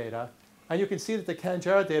Canberra data, and you can see that the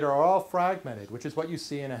Canberra data are all fragmented, which is what you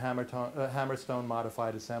see in a hammerstone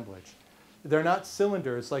modified assemblage. They're not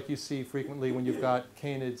cylinders like you see frequently when you've got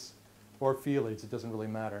canids or felids. It doesn't really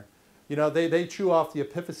matter. They chew off the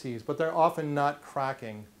epiphyses, but they're often not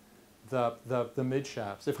cracking the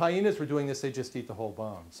mid-shafts. If hyenas were doing this, they just eat the whole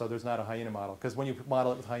bone. So there's not a hyena model, because when you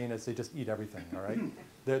model it with hyenas, they just eat everything, all right?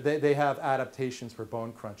 They have adaptations for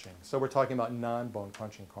bone crunching. So we're talking about non-bone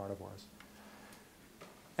crunching carnivores.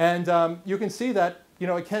 And you can see that,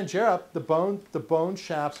 at Canberra, the bone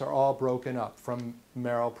shafts are all broken up from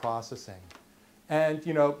marrow processing. And,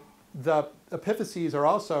 the epiphyses are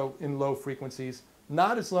also in low frequencies,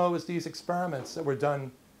 not as low as these experiments that were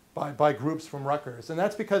done by groups from Rutgers. And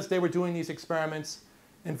that's because they were doing these experiments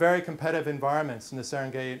in very competitive environments in the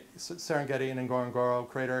Serengeti and Ngorongoro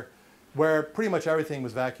crater, where pretty much everything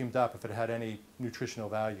was vacuumed up if it had any nutritional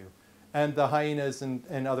value. And the hyenas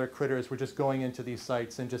and other critters were just going into these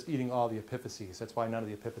sites and just eating all the epiphyses. That's why none of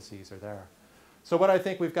the epiphyses are there. So what I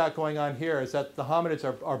think we've got going on here is that the hominids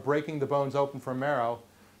are breaking the bones open for marrow,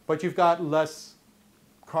 but you've got less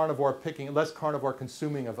carnivore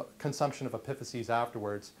consumption of epiphyses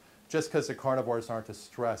afterwards, just because the carnivores aren't as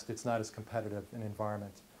stressed. It's not as competitive an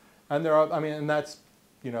environment. And there are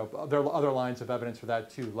other lines of evidence for that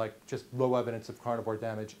too, like just low evidence of carnivore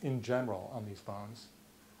damage in general on these bones.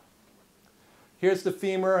 Here's the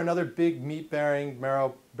femur, another big meat-bearing,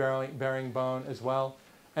 marrow-bearing bone as well.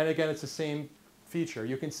 And again, it's the same feature.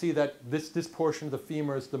 You can see that this portion of the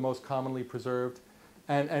femur is the most commonly preserved,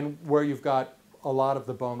 and where you've got a lot of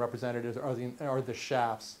the bone represented are the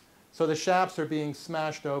shafts. So the shafts are being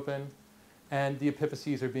smashed open, and the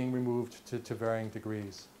epiphyses are being removed to varying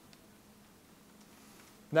degrees.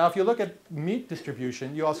 Now, if you look at meat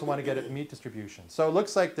distribution, you also want to get at meat distribution. So it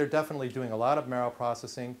looks like they're definitely doing a lot of marrow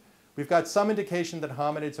processing. We've got some indication that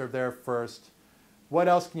hominids are there first. What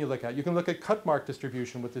else can you look at? You can look at cut mark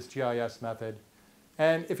distribution with this GIS method.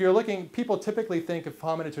 And if you're looking, people typically think if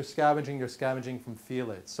hominids are scavenging, they're scavenging from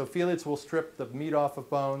felids. So felids will strip the meat off of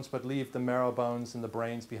bones, but leave the marrow bones and the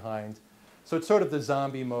brains behind. So it's sort of the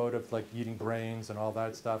zombie mode of like eating brains and all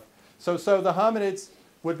that stuff. So the hominids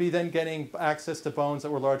would be then getting access to bones that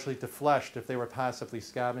were largely defleshed if they were passively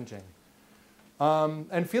scavenging.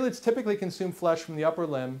 And felids typically consume flesh from the upper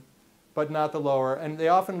limb, but not the lower, and they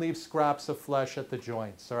often leave scraps of flesh at the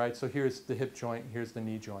joints, all right? So here's the hip joint, here's the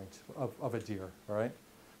knee joint of a deer, all right?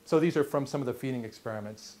 So these are from some of the feeding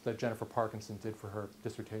experiments that Jennifer Parkinson did for her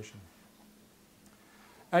dissertation.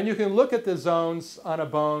 And you can look at the zones on a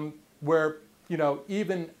bone where, you know,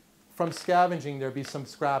 even from scavenging, there'd be some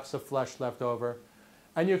scraps of flesh left over.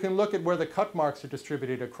 And you can look at where the cut marks are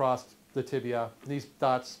distributed across the tibia. These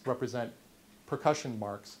dots represent percussion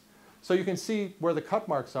marks. So you can see where the cut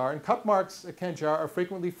marks are. And cut marks at Canberra are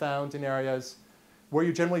frequently found in areas where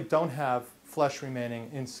you generally don't have flesh remaining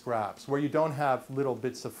in scraps, where you don't have little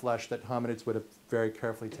bits of flesh that hominids would have very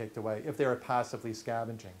carefully taken away if they were passively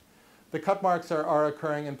scavenging. The cut marks are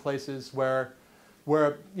occurring in places where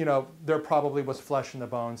you know, there probably was flesh in the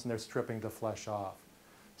bones and they're stripping the flesh off.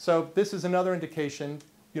 So this is another indication.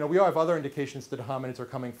 You know, we all have other indications that hominids are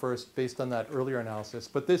coming first based on that earlier analysis,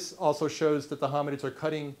 but this also shows that the hominids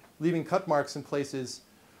are leaving cut marks in places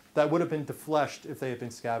that would have been defleshed if they had been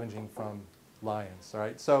scavenging from lions, all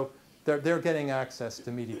right? So they're getting access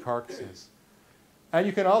to meaty carcasses. And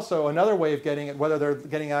you can also, another way of getting at whether they're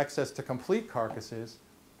getting access to complete carcasses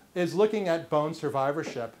is looking at bone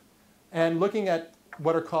survivorship and looking at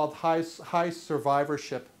what are called high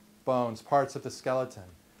survivorship bones, parts of the skeleton.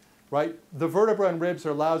 Right? The vertebra and ribs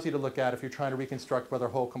are lousy to look at if you're trying to reconstruct whether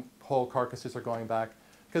whole carcasses are going back,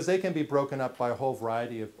 because they can be broken up by a whole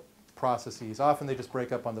variety of processes. Often they just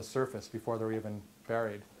break up on the surface before they're even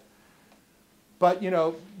buried. But you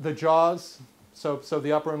know, the jaws, so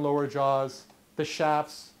the upper and lower jaws, the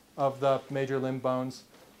shafts of the major limb bones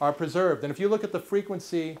are preserved. And if you look at the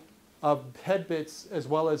frequency of head bits as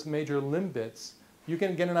well as major limb bits, you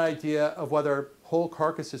can get an idea of whether whole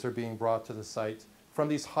carcasses are being brought to the site from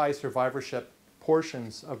these high survivorship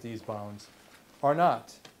portions of these bones or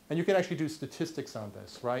not. And you can actually do statistics on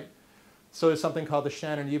this, right? So there's something called the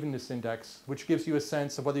Shannon Evenness Index, which gives you a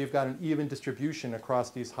sense of whether you've got an even distribution across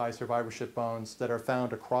these high survivorship bones that are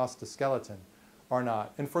found across the skeleton or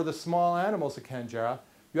not. And for the small animals of Canberra,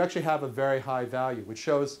 you actually have a very high value, which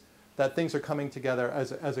shows that things are coming together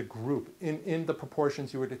as a group in the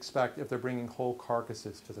proportions you would expect if they're bringing whole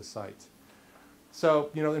carcasses to the site. So,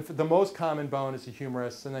 you know, the most common bone is the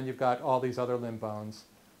humerus, and then you've got all these other limb bones.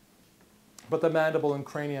 But the mandible and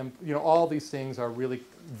cranium, you know, all these things are really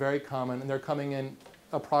very common, and they're coming in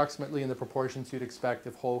approximately in the proportions you'd expect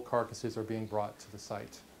if whole carcasses are being brought to the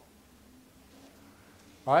site.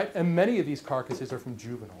 All right, and many of these carcasses are from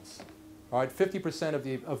juveniles. All right, 50%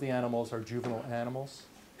 of the animals are juvenile animals.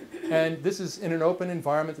 And this is in an open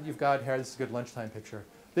environment that you've got here. This is a good lunchtime picture.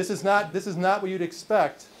 This is not what you'd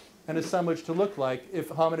expect an assemblage to look like if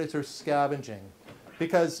hominids are scavenging,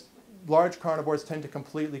 because large carnivores tend to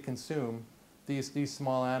completely consume these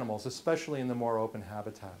small animals, especially in the more open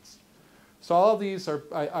habitats. So all of these are,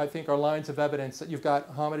 I think, are lines of evidence that you've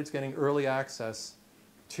got hominids getting early access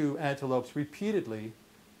to antelopes repeatedly,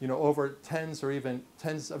 you know, over tens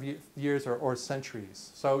of years or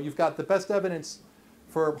centuries. So you've got the best evidence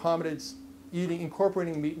for hominids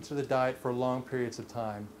incorporating meat into the diet for long periods of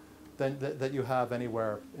time that you have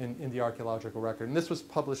anywhere in the archaeological record. And this was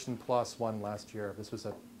published in PLOS One last year. This was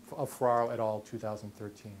a Fraro et al.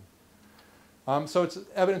 2013. So it's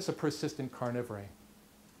evidence of persistent carnivory.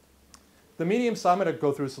 The medium-sized, I'm going to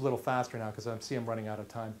go through this a little faster now because I see I'm running out of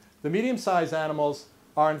time. The medium-sized animals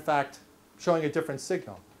are in fact showing a different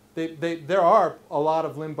signal. There are a lot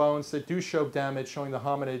of limb bones that do show damage, showing the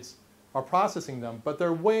hominids are processing them, but there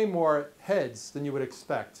are way more heads than you would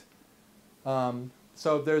expect.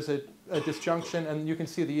 So there's a disjunction, and you can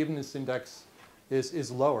see the evenness index is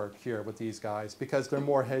lower here with these guys because there are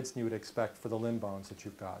more heads than you would expect for the limb bones that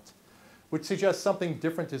you've got, which suggests something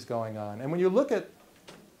different is going on. And when you look at,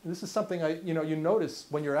 this is something you notice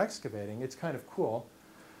when you're excavating. It's kind of cool.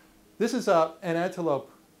 This is an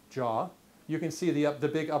antelope jaw. You can see the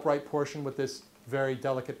big upright portion with this very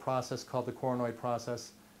delicate process called the coronoid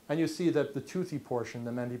process. And you see the toothy portion,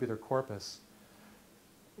 the mandibular corpus.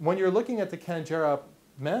 When you're looking at the Canberra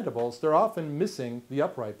mandibles, they're often missing the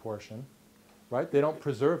upright portion, right? They don't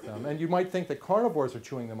preserve them. And you might think that carnivores are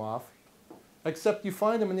chewing them off, except you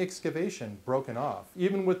find them in the excavation broken off,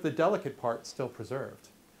 even with the delicate part still preserved.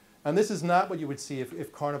 And this is not what you would see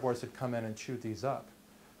if carnivores had come in and chewed these up.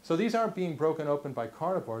 So these aren't being broken open by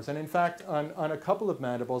carnivores. And in fact, on a couple of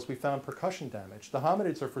mandibles, we found percussion damage. The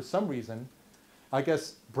hominids are, for some reason, I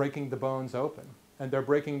guess, breaking the bones open. And they're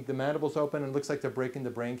breaking the mandibles open, and it looks like they're breaking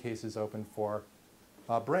the brain cases open for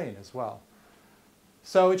brain as well.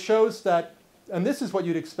 So it shows that, and this is what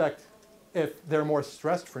you'd expect if they're more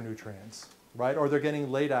stressed for nutrients, right? Or they're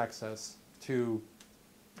getting late access to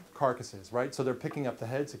carcasses, right? So they're picking up the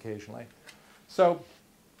heads occasionally. So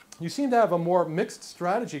you seem to have a more mixed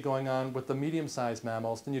strategy going on with the medium-sized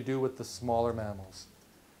mammals than you do with the smaller mammals,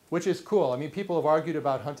 which is cool. I mean, people have argued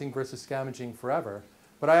about hunting versus scavenging forever,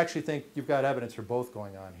 but I actually think you've got evidence for both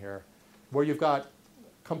going on here, where you've got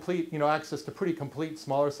complete, access to pretty complete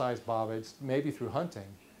smaller-sized bovids, maybe through hunting,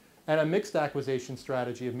 and a mixed acquisition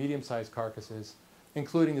strategy of medium-sized carcasses,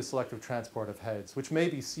 including the selective transport of heads, which may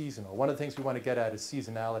be seasonal. One of the things we want to get at is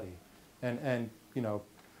seasonality, and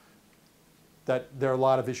that there are a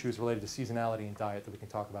lot of issues related to seasonality in diet that we can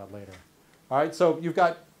talk about later. All right, so you've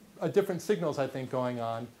got different signals, I think, going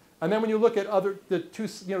on. And then when you look at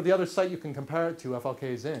the other site you can compare it to,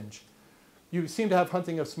 FLK Zinj, you seem to have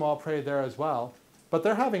hunting of small prey there as well, but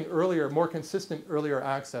they're having more consistent earlier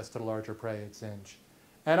access to the larger prey at Zinj.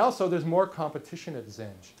 And also, there's more competition at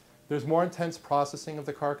Zinj. There's more intense processing of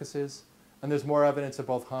the carcasses, and there's more evidence of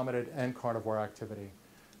both hominid and carnivore activity.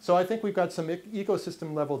 So I think we've got some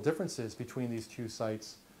ecosystem level differences between these two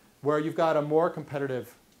sites, where you've got a more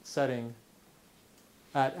competitive setting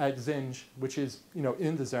at Zinj, which is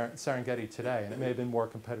in the Serengeti today, and it may have been more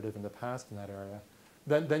competitive in the past in that area,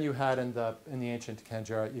 than you had in the ancient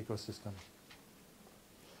Kandjara ecosystem.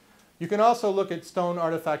 You can also look at stone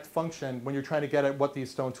artifact function when you're trying to get at what these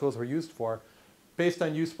stone tools were used for, based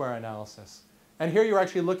on use wear analysis. And here you're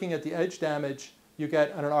actually looking at the edge damage you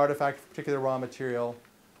get on an artifact, particular raw material,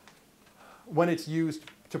 when it's used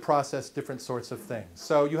to process different sorts of things.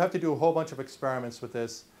 So you have to do a whole bunch of experiments with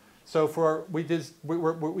this. So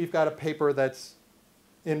we've got a paper that's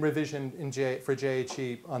in revision for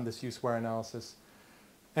JHE on this use wear analysis.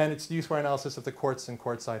 And it's the use wear analysis of the quartz and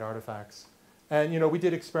quartzite artifacts. And we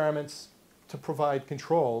did experiments to provide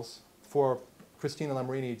controls for Cristina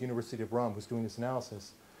Lammarini at the University of Rome, who's doing this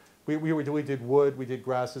analysis. We did wood, we did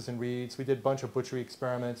grasses and reeds, we did a bunch of butchery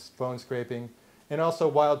experiments, bone scraping, and also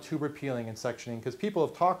wild tuber peeling and sectioning, because people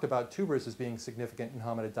have talked about tubers as being significant in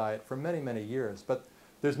hominid diet for many, many years, but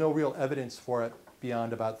there's no real evidence for it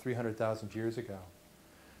beyond about 300,000 years ago.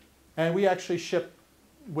 And we actually shipped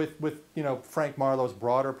with Frank Marlowe's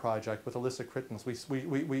broader project with Alyssa Crittens.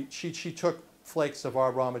 She took flakes of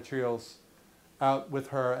our raw materials out with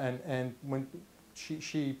her, and when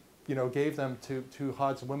she gave them to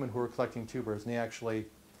Hod's women who were collecting tubers, and they actually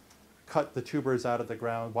cut the tubers out of the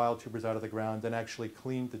ground, wild tubers out of the ground, and actually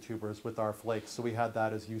cleaned the tubers with our flakes. So we had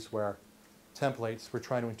that as use-wear templates for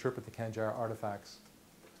trying to interpret the Kandjara artifacts.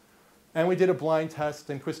 And we did a blind test,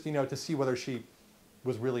 and Christina, to see whether she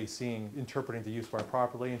was really interpreting the use-wear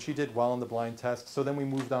properly, and she did well in the blind test. So then we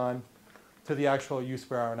moved on to the actual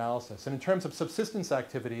use-wear analysis. And in terms of subsistence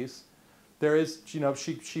activities, there is,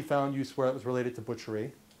 she found use-wear that was related to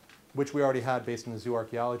butchery, which we already had based on the zoo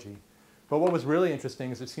archaeology. But what was really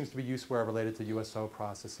interesting is it seems to be use-wear related to USO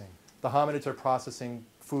processing. The hominids are processing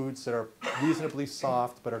foods that are reasonably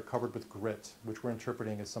soft but are covered with grit, which we're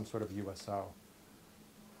interpreting as some sort of USO.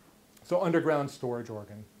 So underground storage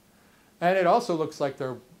organ. And it also looks like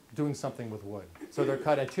they're doing something with wood. So they're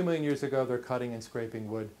cutting, 2 million years ago, they're cutting and scraping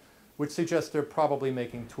wood, which suggests they're probably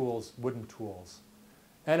making tools, wooden tools.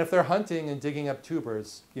 And if they're hunting and digging up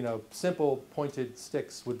tubers, simple pointed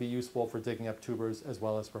sticks would be useful for digging up tubers as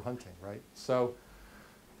well as for hunting, right? So,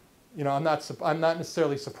 I'm not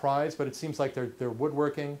necessarily surprised, but it seems like they're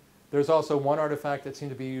woodworking. There's also one artifact that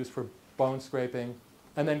seemed to be used for bone scraping,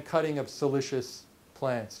 and then cutting of siliceous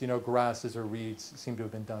plants, grasses or reeds seem to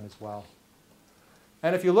have been done as well.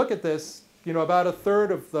 And if you look at this, about a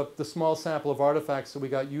third of the small sample of artifacts that we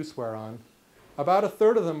got use-wear on, about a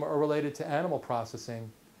third of them are related to animal processing,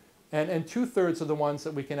 and 2/3 of the ones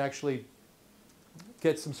that we can actually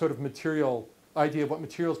get some sort of idea of what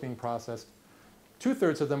material is being processed,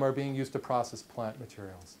 2/3 of them are being used to process plant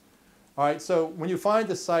materials. All right, so when you find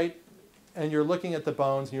the site and you're looking at the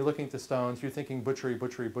bones and you're looking at the stones, you're thinking butchery,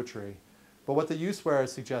 butchery, butchery. But what the use-wear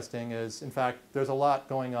is suggesting is, in fact, there's a lot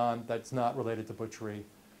going on that's not related to butchery.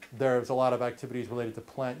 There's a lot of activities related to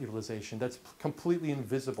plant utilization that's completely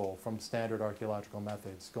invisible from standard archaeological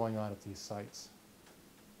methods going on at these sites.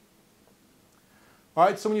 All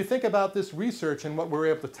right, so when you think about this research and what we're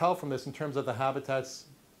able to tell from this in terms of the habitats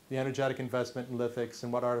the energetic investment in lithics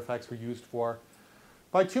and what artifacts were used for.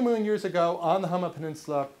 By 2 million years ago, on the Homa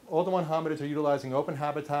Peninsula, Oldowan hominids are utilizing open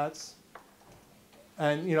habitats.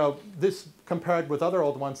 And this, compared with other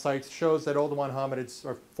Oldowan sites, shows that Oldowan hominids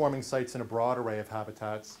are forming sites in a broad array of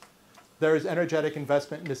habitats. There is energetic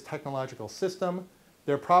investment in this technological system.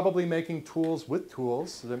 They're probably making tools with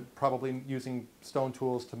tools. So they're probably using stone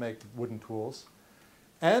tools to make wooden tools.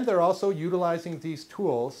 And they're also utilizing these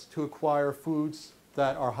tools to acquire foods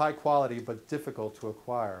that are high quality but difficult to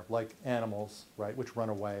acquire, like animals, right, which run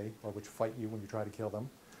away or which fight you when you try to kill them,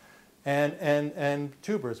 and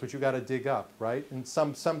tubers, which you've got to dig up, right? And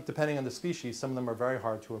some, depending on the species, some of them are very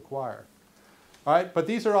hard to acquire. All right, but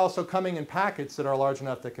these are also coming in packets that are large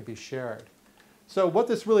enough that can be shared. So what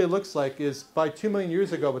this really looks like is, by 2 million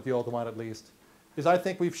years ago with the Oldowan at least, is I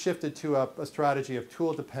think we've shifted to a strategy of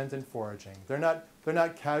tool-dependent foraging. They're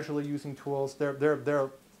not casually using tools. They are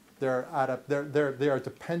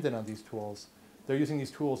dependent on these tools. They're using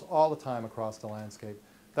these tools all the time across the landscape.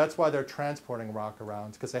 That's why they're transporting rock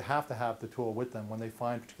around, because they have to have the tool with them when they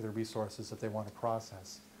find particular resources that they want to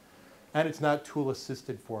process. And it's not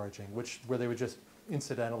tool-assisted foraging, where they would just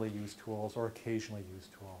incidentally use tools or occasionally use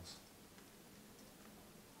tools.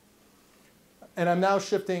 And I'm now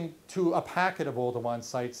shifting to a packet of Oldowan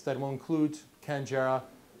sites that will include Canberra,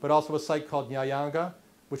 but also a site called Nyayanga,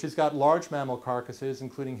 which has got large mammal carcasses,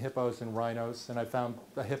 including hippos and rhinos. And I found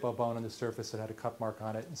a hippo bone on the surface that had a cut mark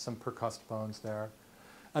on it and some percussed bones there.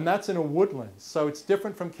 And that's in a woodland. So it's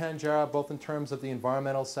different from Canberra, both in terms of the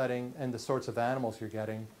environmental setting and the sorts of animals you're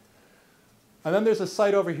getting. And then there's a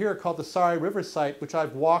site over here called the Sari River site, which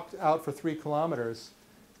I've walked out for 3 kilometers.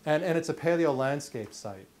 And it's a paleo landscape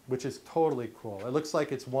site, which is totally cool. It looks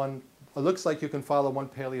like you can follow one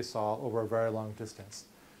paleosol over a very long distance.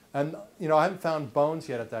 And I haven't found bones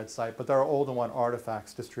yet at that site, but there are Oldowan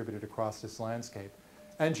artifacts distributed across this landscape.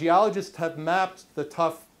 And geologists have mapped the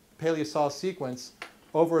tough paleosol sequence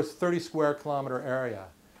over a 30 square kilometer area.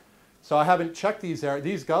 So I haven't checked these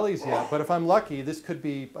gullies yet, but if I'm lucky, this could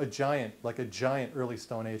be a giant early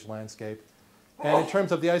Stone Age landscape. And in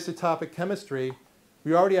terms of the isotopic chemistry,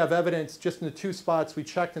 we already have evidence just in the 2 spots we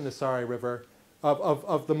checked in the Sari River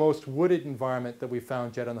of the most wooded environment that we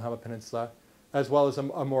found yet on the Homa Peninsula, as well as a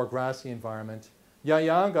more grassy environment.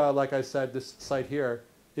 Nyayanga, like I said, this site here,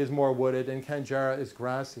 is more wooded, and Canberra is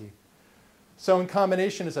grassy. So in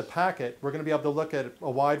combination as a packet, we're going to be able to look at a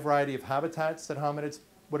wide variety of habitats that hominids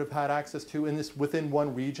would have had access to within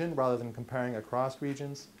one region rather than comparing across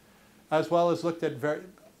regions, as well as looked at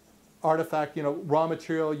raw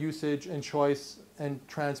material usage and choice and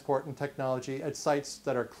transport and technology at sites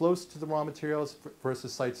that are close to the raw materials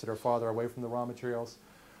versus sites that are farther away from the raw materials.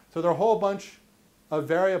 So there are a whole bunch of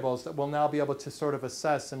variables that we'll now be able to sort of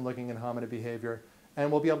assess in looking at hominid behavior, and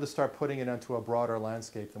we'll be able to start putting it into a broader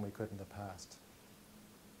landscape than we could in the past.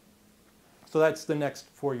 So that's the next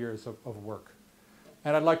 4 years of work.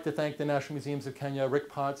 And I'd like to thank the National Museums of Kenya, Rick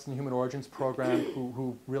Potts, and the Human Origins Program,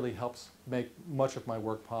 who really helps make much of my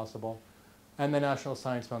work possible, and the National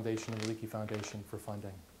Science Foundation and the Leakey Foundation for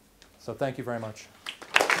funding. So thank you very much.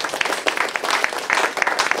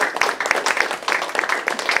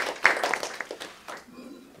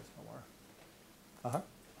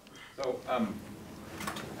 So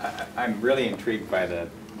I'm really intrigued by the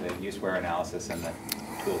use-where analysis and the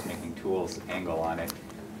tools making tools angle on it.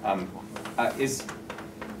 Are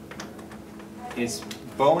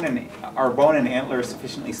bone and antler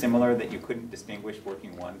sufficiently similar that you couldn't distinguish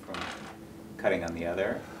working one from cutting on the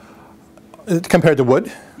other? Compared to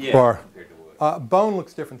wood? Yeah, or, compared to wood. Bone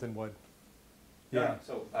looks different than wood. Yeah. Yeah.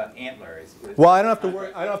 So antler is. Well, I don't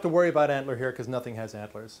have to worry about antler here because nothing has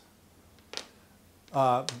antlers.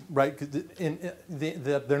 Right?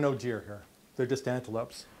 There are no deer here. They're just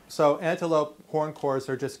antelopes. So antelope horn cores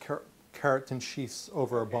are just keratin sheaths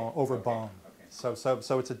over bone. Okay.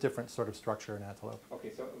 So it's a different sort of structure in antelope.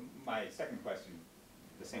 Okay. So my second question,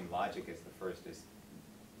 the same logic as the first,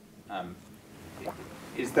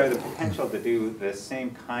 is there the potential to do the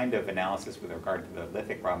same kind of analysis with regard to the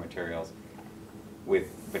lithic raw materials with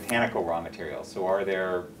botanical raw materials? So are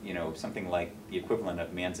there, something like the equivalent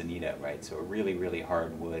of manzanita, right? So a really, really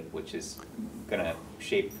hard wood, which is going to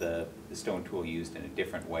shape the stone tool used in a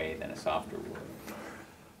different way than a softer wood?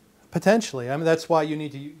 Potentially. I mean, that's why you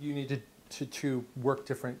need to work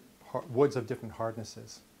different woods of different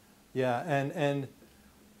hardnesses. Yeah, and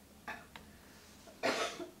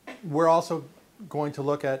we're also going to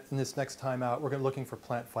look at, in this next time out, we're going to be looking for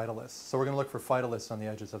plant phytoliths. So we're going to look for phytoliths on the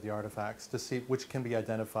edges of the artifacts to see which can be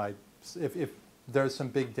identified if there's some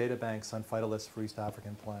big data banks on phytoliths for East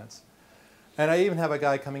African plants. And I even have a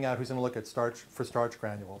guy coming out who's going to look at starch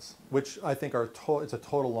granules, which I think it's a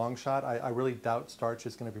total long shot. I really doubt starch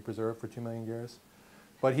is going to be preserved for 2 million years.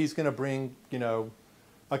 But he's going to bring, you know,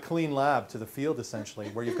 a clean lab to the field, essentially,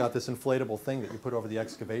 where you've got this inflatable thing that you put over the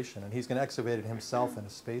excavation. And he's going to excavate it himself in a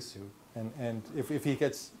spacesuit. And if he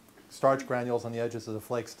gets starch granules on the edges of the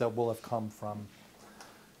flakes that will have come from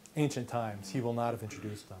ancient times, he will not have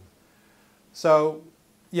introduced them. So,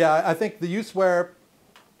 yeah, I think the use where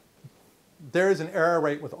there is an error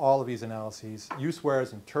rate with all of these analyses. Use where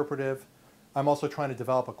is interpretive. I'm also trying to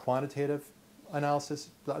develop a quantitative analysis.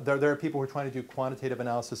 There are people who are trying to do quantitative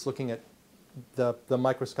analysis looking at the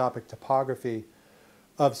microscopic topography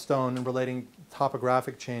of stone and relating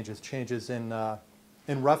topographic changes in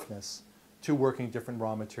roughness to working different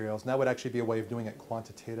raw materials. And that would actually be a way of doing it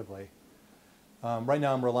quantitatively. Right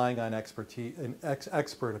now I'm relying on expert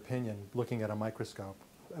opinion looking at a microscope.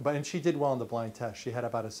 And she did well in the blind test. She had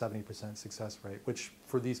about a 70% success rate, which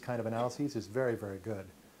for these kind of analyses is very, very good.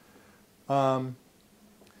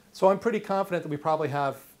 So I'm pretty confident that we probably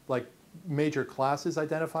have like major classes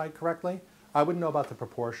identified correctly. I wouldn't know about the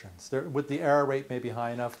proportions. With the error rate may be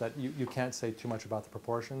high enough that you can't say too much about the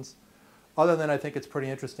proportions. Other than I think it's pretty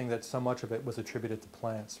interesting that so much of it was attributed to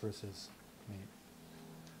plants versus meat.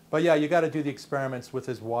 But yeah, you got to do the experiments with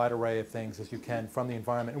as wide array of things as you can from the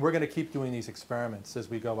environment. And we're going to keep doing these experiments as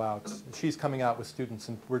we go out. She's coming out with students,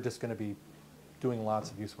 and we're just going to be doing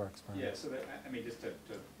lots of use-ware experiments. Yeah, so I mean, just to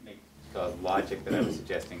make the logic that I was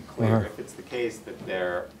suggesting clear, if it's the case that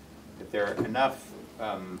there are enough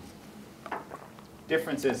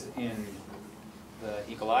differences in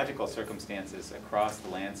the ecological circumstances across the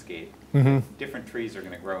landscape, different trees are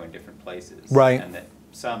going to grow in different places. Right. And that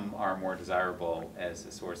some are more desirable as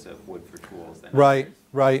a source of wood for tools than others.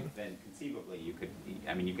 Right. Then conceivably you could,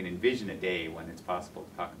 I mean, you can envision a day when it's possible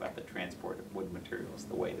to talk about the transport of wood materials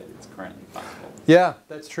the way that it's currently possible. Yeah,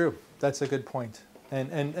 that's true. That's a good point.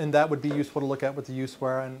 And that would be useful to look at with the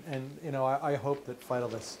use-ware. And you know, I hope that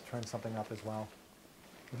Phytoliths turns something up as well.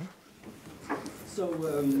 So,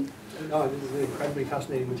 no, this is an incredibly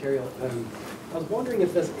fascinating material. I was wondering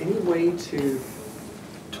if there's any way to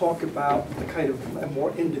talk about the kind of a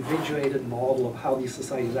more individuated model of how these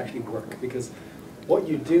societies actually work, because what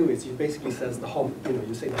you do is you basically says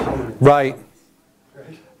you say the hominid. Right.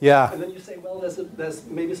 Right. Yeah. And then you say, well, there's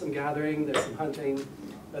maybe some gathering, there's some hunting.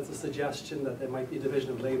 That's a suggestion that there might be a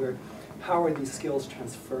division of labor. How are these skills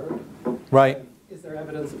transferred? Right. Is there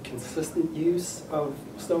evidence of consistent use of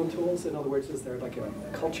stone tools? In other words, is there like a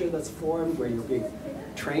culture that's formed where you're being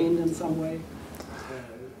trained in some way?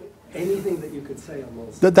 Anything that you could say on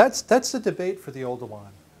those? That's the debate for the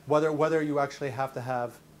Oldowan. Whether you actually have to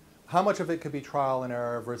have, how much of it could be trial and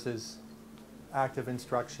error versus active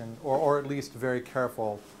instruction, or at least very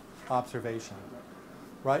careful observation.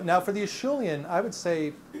 Right? Now for the Acheulean, I would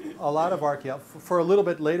say a lot of archaeology, for a little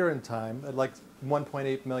bit later in time, at like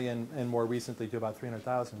 1.8 million and more recently to about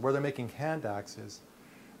 300,000, where they're making hand axes,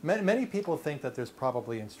 many people think that there's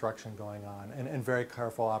probably instruction going on and very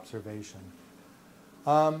careful observation.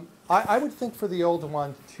 I would think for the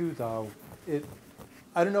Oldowan too, though,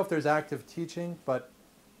 I don't know if there's active teaching, but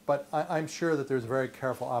I'm sure that there's very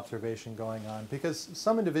careful observation going on, because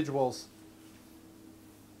some individuals,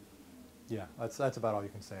 yeah, that's about all you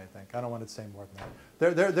can say, I think. I don't want to say more than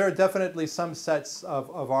that. There are definitely some sets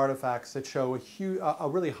of artifacts that show a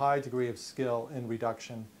really high degree of skill in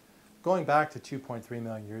reduction, going back to 2.3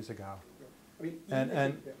 million years ago. I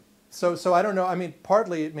mean, so I don't know. I mean,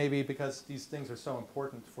 partly it may be because these things are so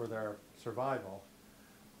important for their survival,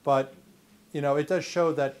 but you know, it does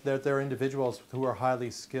show that there are individuals who are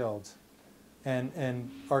highly skilled, and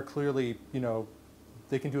are clearly, you know,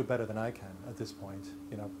 they can do it better than I can at this point,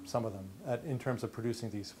 you know, some of them, in terms of producing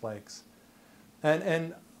these flakes.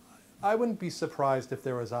 And I wouldn't be surprised if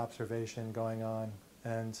there was observation going on,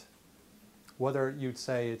 and whether you'd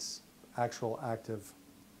say it's actual active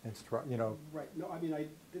you know. Right. No, I mean, I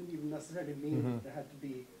didn't even necessarily mean that there had to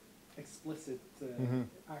be explicit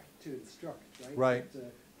act to instruct, right? Right.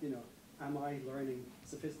 But, you know, am I learning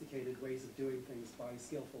sophisticated ways of doing things by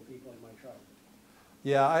skillful people in my tribe?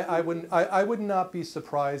 Yeah, I would not be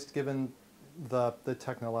surprised given the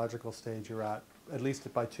technological stage you're at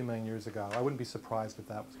least by 2 million years ago. I wouldn't be surprised if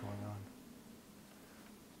that was going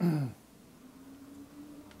on.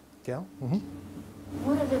 Gail?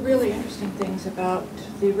 One of the really interesting things about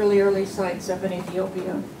the really early sites up in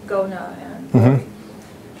Ethiopia, Gona and Bori,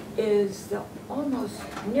 is the almost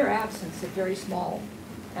near absence of very small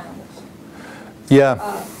animals.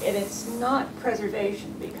 Yeah. And it's not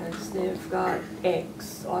preservation because they've got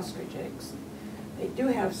eggs, ostrich eggs. They do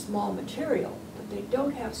have small material, but they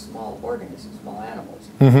don't have small organisms, small animals.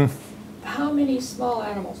 how many small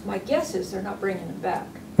animals? My guess is they're not bringing them back.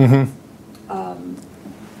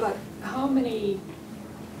 But how many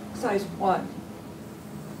size 1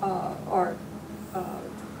 are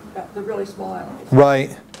the really small animals?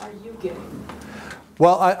 Right. Are you getting?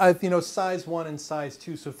 Well, you know, size 1 and size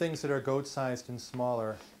 2, so things that are goat-sized and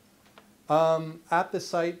smaller. At the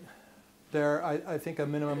site, there, I think a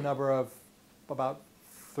minimum number of about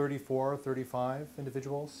 34, 35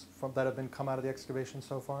 individuals that have been come out of the excavation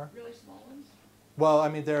so far. Really small ones? Well, I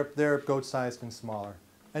mean, they're goat-sized and smaller.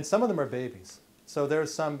 And some of them are babies. So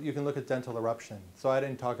there's some, you can look at dental eruption. So I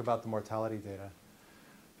didn't talk about the mortality data.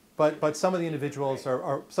 But some of the individuals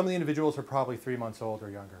are probably 3 months old or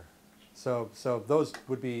younger. So those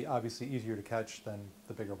would be obviously easier to catch than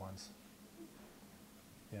the bigger ones.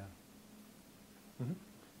 Yeah. Do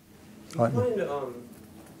you find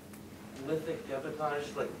lithic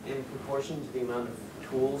debitage like in proportion to the amount of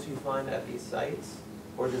tools you find at these sites,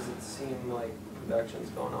 or does it seem like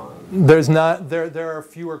production's going on? There's not. There are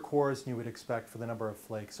fewer cores than you would expect for the number of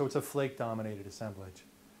flakes. So it's a flake-dominated assemblage,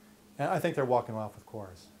 and I think they're walking off with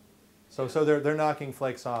cores. So they're knocking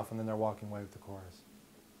flakes off and then they're walking away with the cores.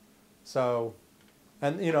 So,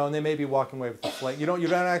 and you know, and they may be walking away with the flake. You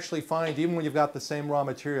don't actually find, even when you've got the same raw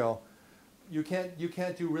material, you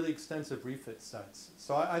can't do really extensive refit sets.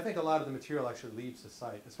 So I think a lot of the material actually leaves the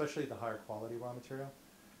site, especially the higher quality raw material.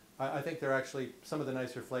 I think they're actually some of the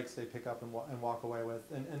nicer flakes they pick up and walk away with,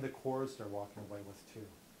 and the cores they're walking away with too.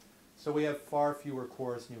 So we have far fewer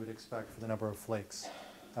cores than you would expect for the number of flakes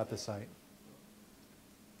at the site.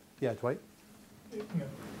 Yeah, Dwight? Yeah.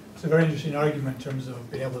 It's a very interesting argument in terms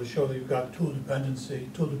of being able to show that you've got tool dependency,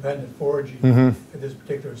 tool-dependent foraging at this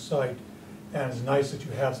particular site. And it's nice that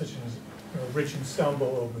you have such a rich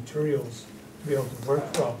ensemble of materials to be able to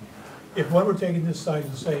work from. If one were taking this site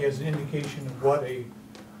and say as an indication of what a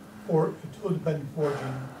tool-dependent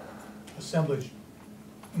foraging assemblage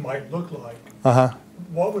might look like,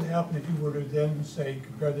 what would happen if you were to then say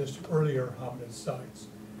compare this to earlier hominid sites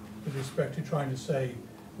with respect to trying to say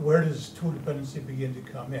where does tool dependency begin to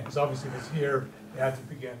come in? Because obviously if it's here, it had to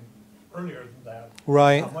begin earlier than that.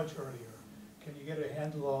 Right. How much earlier? Can you get a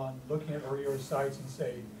handle on looking at earlier sites and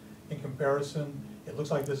say, in comparison, it looks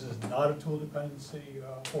like this is not a tool dependency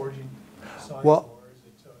foraging site, well, or is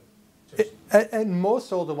it just... At most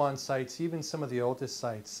Oldowan sites, even some of the oldest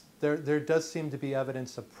sites, there does seem to be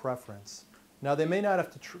evidence of preference. Now they may not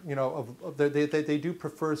have to, they do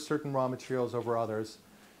prefer certain raw materials over others,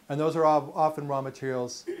 and those are often raw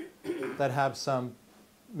materials that have some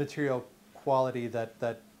material quality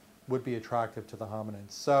that would be attractive to the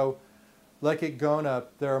hominids. So, like at Gona,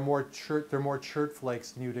 there are more chert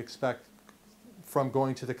flakes than you'd expect from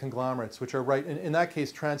going to the conglomerates, which are right. In that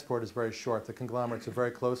case, transport is very short. The conglomerates are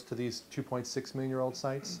very close to these 2.6 million year old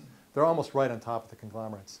sites. They're almost right on top of the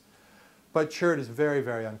conglomerates. But chert is very,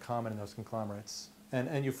 very uncommon in those conglomerates,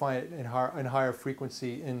 and you find it in higher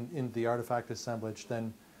frequency in the artifact assemblage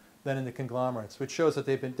than in the conglomerates, which shows that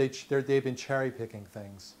they've been cherry picking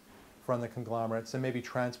things from the conglomerates and maybe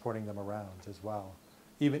transporting them around as well,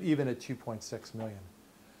 even at 2.6 million.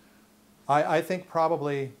 I think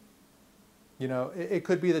probably, you know, it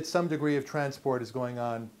could be that some degree of transport is going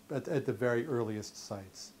on at the very earliest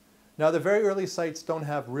sites. Now, the very early sites don't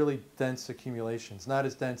have really dense accumulations, not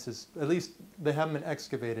as dense as, at least they haven't been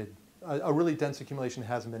excavated. A really dense accumulation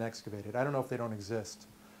hasn't been excavated. I don't know if they don't exist,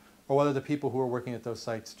 or whether the people who are working at those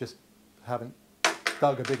sites just haven't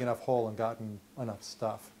dug a big enough hole and gotten enough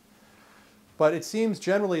stuff. But it seems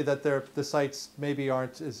generally that the sites maybe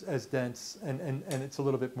aren't as dense, and it's a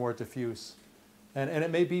little bit more diffuse. And it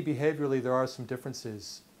may be behaviorally there are some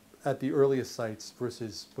differences at the earliest sites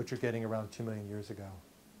versus what you're getting around 2 million years ago.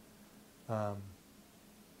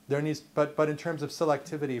 But in terms of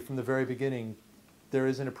selectivity from the very beginning, there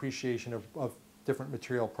is an appreciation of different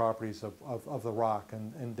material properties of the rock,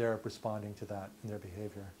 and they're responding to that in their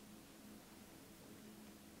behavior.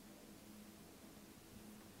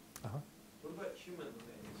 What about human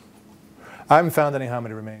remains? I haven't found any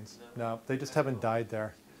hominid remains. No, they just haven't died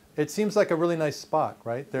there. It seems like a really nice spot,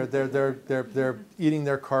 right? They're eating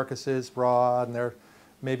their carcasses raw, and they're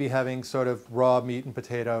maybe having sort of raw meat and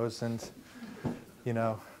potatoes, and you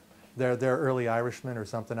know, they're early Irishmen or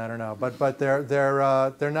something. I don't know, but they're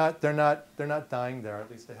not dying there.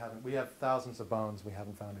 At least they haven't. We have thousands of bones. We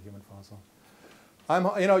haven't found a human fossil.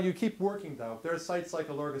 You know, you keep working though. There are sites like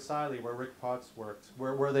Olorgesailie where Rick Potts worked,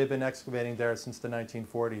 where they've been excavating there since the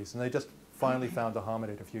 1940s, and they just finally found a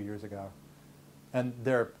hominid a few years ago. And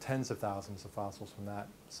there are tens of thousands of fossils from that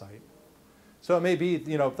site. So it may be,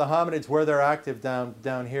 you know, the hominids where they're active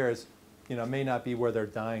down here is, may not be where they're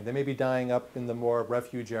dying. They may be dying up in the more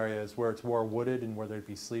refuge areas where it's more wooded and where they'd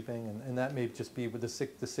be sleeping, and that may just be where the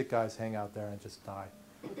sick guys hang out there and just die.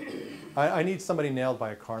 I need somebody nailed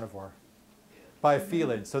by a carnivore, by a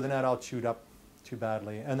felid, so they're not all chewed up too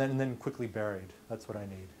badly, and then quickly buried. That's what I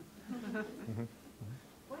need.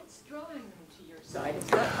 What's drawing them to your side?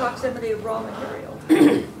 It's not proximity of raw material.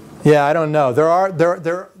 Yeah, I don't know.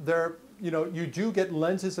 You do get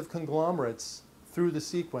lenses of conglomerates through the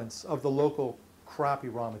sequence of the local crappy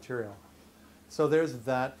raw material. So there's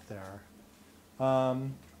that there.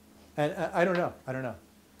 And I don't know.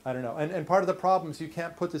 And part of the problem is you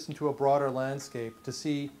can't put this into a broader landscape to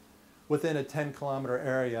see within a 10-kilometer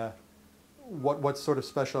area what's sort of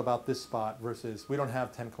special about this spot versus we don't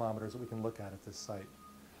have 10 kilometers that we can look at this site.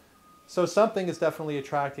 So something is definitely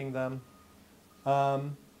attracting them.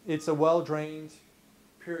 It's a well-drained,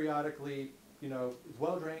 periodically, it's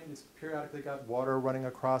well-drained, it's periodically got water running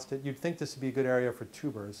across it. You'd think this would be a good area for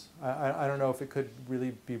tubers. I don't know if it could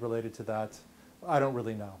really be related to that. I don't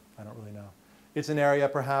really know. It's an area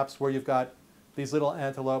perhaps where you've got these little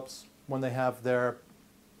antelopes when they have their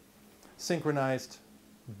synchronized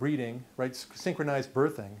breeding, right? Synchronized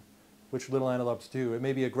birthing, which little antelopes do. It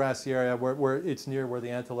may be a grassy area where it's near where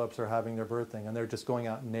the antelopes are having their birthing, and they're just going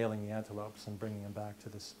out and nailing the antelopes and bringing them back to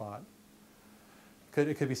this spot.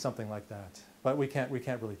 It could be something like that, but we can't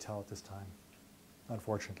really tell at this time,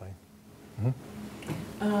 unfortunately.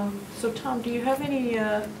 Mm-hmm. So Tom, do you have any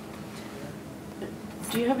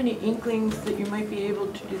inklings that you might be able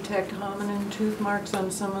to detect hominin tooth marks on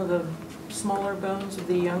some of the smaller bones of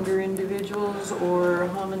the younger individuals, or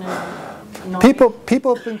hominin?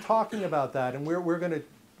 People have been talking about that, and we're going to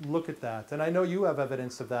look at that. And I know you have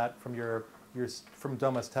evidence of that from from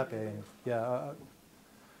Domus Tepe. And, yeah.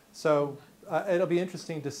 So it'll be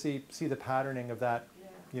interesting to see the patterning of that,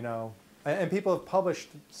 And people have published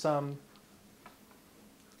some.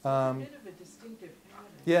 It's a bit of a distinctive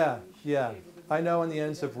pattern. Yeah, yeah. I know on the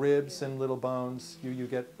ends of ribs and little bones, you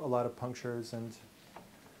get a lot of punctures, and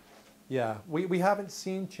yeah, we haven't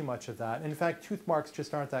seen too much of that. In fact, tooth marks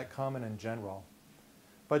just aren't that common in general.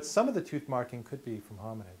 But some of the tooth marking could be from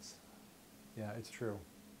hominids. Yeah, it's true.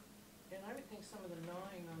 And I would think some of the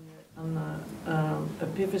gnawing on the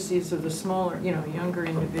epiphyses of the smaller, younger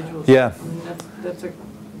individuals. Yeah. I mean, that's a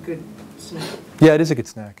good snack. Yeah, it is a good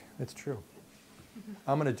snack. It's true.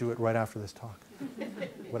 I'm going to do it right after this talk.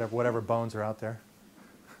 Whatever bones are out there.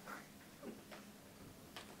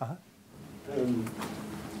 Uh-huh.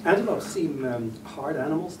 Antelopes seem hard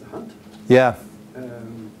animals to hunt. Yeah.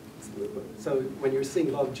 So when you're seeing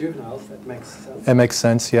a lot of juveniles, that makes sense. It makes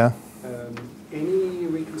sense, yeah. Any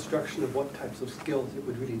reconstruction of what types of skills it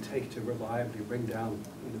would really take to reliably bring down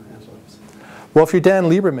antelopes? Well, if you're Dan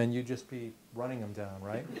Lieberman, you'd just be running them down,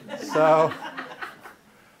 right?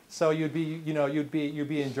 So you'd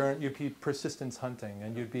be persistence hunting,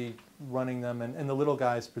 and you'd be running them, and the little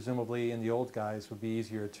guys presumably and the old guys would be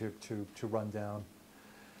easier to run down.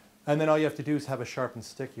 And then all you have to do is have a sharpened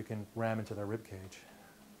stick you can ram into their rib cage,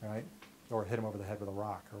 right? Or hit them over the head with a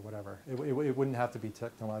rock or whatever. It wouldn't have to be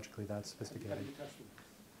technologically that sophisticated. Have you tested this?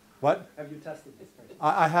 What? Have you tested this?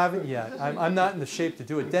 I haven't yet. I'm not in the shape to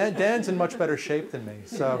do it. Dan's in much better shape than me,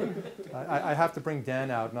 so I have to bring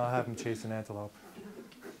Dan out and I'll have him chase an antelope.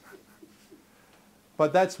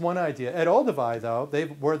 But that's one idea. At Oldowan, though,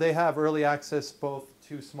 where they have early access both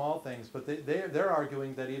to small things, but they're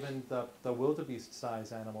arguing that even the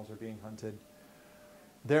wildebeest-sized animals are being hunted.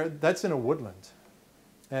 That's in a woodland,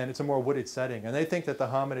 and it's a more wooded setting. And they think that the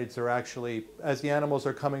hominids are actually, as the animals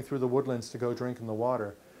are coming through the woodlands to go drink in the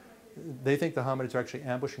water, they think the hominids are actually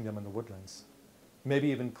ambushing them in the woodlands, maybe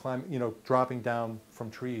even dropping down from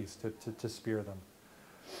trees to spear them.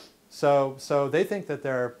 So they think that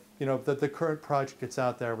they're, that the current project that's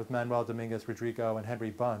out there with Manuel Dominguez Rodrigo and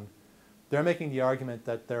Henry Bunn, they're making the argument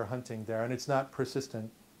that they're hunting there, and it's not persistent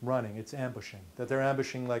running, it's ambushing. That they're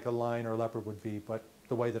ambushing like a lion or a leopard would be, but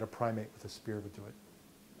the way that a primate with a spear would do it.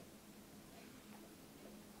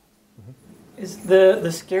 Mm-hmm. Is the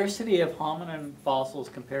scarcity of hominin fossils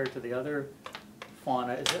compared to the other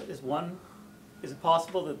fauna, is it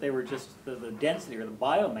possible that they were just the density or the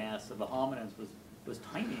biomass of the hominins was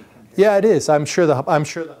tiny compared? Yeah, it is. I'm sure the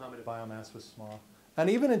hominid biomass was small. And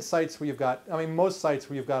even in sites where you've got, most sites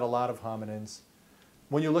where you've got a lot of hominins,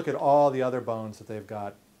 when you look at all the other bones that they've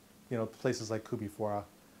got, places like Kubifora,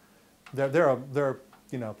 the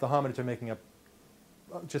hominids are making up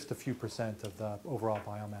just a few percent of the overall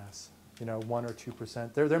biomass. 1 or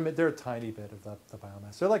 2%. They're a tiny bit of the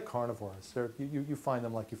biomass. They're like carnivores. You find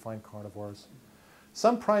them like you find carnivores.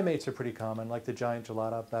 Some primates are pretty common, like the giant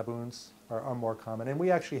gelada baboons are more common. And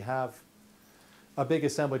we actually have a big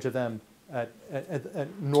assemblage of them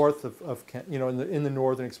at north of in the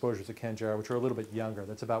northern exposures of Canberra, which are a little bit younger.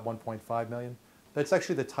 That's about 1.5 million. That's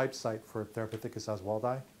actually the type site for Therapithecus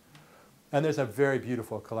oswaldi. And there's a very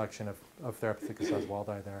beautiful collection of Therapithecus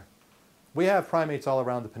oswaldi there. We have primates all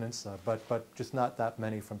around the peninsula, but just not that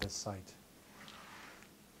many from this site.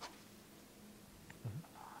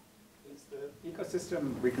 Is the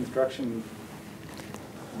ecosystem reconstruction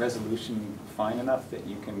resolution fine enough that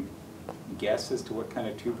you can guess as to what kind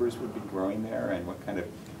of tubers would be growing there and what kind of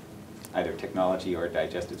either technology or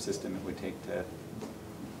digestive system it would take to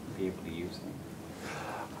be able to use them?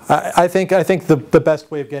 I think the best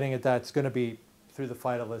way of getting at that is going to be through the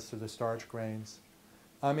phytoliths or the starch grains.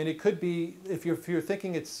 I mean, it could be, if you're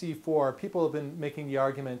thinking it's C4, people have been making the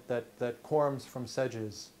argument that corms from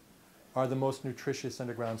sedges are the most nutritious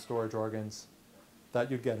underground storage organs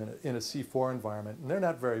that you get in a C4 environment, and they're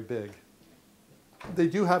not very big. They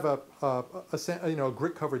do have a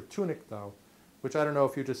grit-covered tunic, though, which I don't know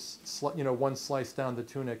if you just one slice down the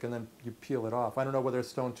tunic and then you peel it off. I don't know whether it's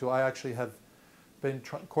stone tool. I actually have been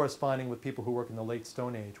corresponding with people who work in the late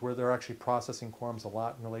Stone Age, where they're actually processing corms a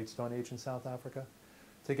lot in the late Stone Age in South Africa,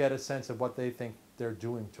 to get a sense of what they think they're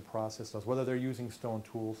doing to process those, whether they're using stone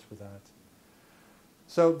tools for that.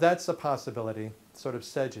 So that's a possibility, sort of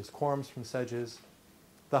sedges, corms from sedges.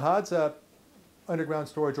 The Hadza underground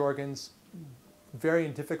storage organs vary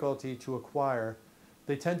in difficulty to acquire.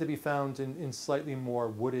 They tend to be found in slightly more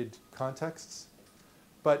wooded contexts.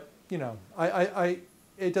 But,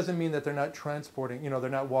 it doesn't mean that they're not transporting, they're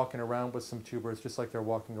not walking around with some tubers, just like they're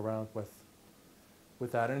walking around with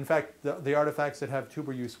that. And in fact, the artifacts that have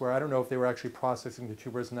tuber use, where I don't know if they were actually processing the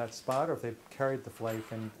tubers in that spot or if they carried the flake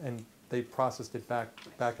and they processed it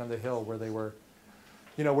back on the hill where they were,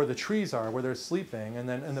 where the trees are, where they're sleeping,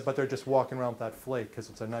 but they're just walking around with that flake because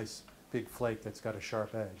it's a nice big flake that's got a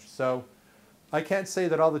sharp edge. So I can't say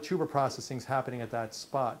that all the tuber processing is happening at that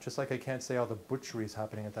spot, just like I can't say all the butchery is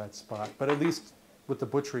happening at that spot. But at least with the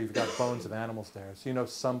butchery, you've got bones of animals there, so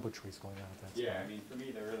some butchery is going on at that spot. Yeah, I mean, for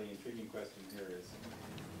me, the really intriguing question here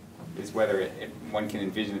is whether one can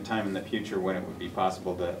envision a time in the future when it would be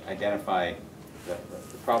possible to identify the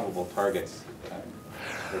probable targets,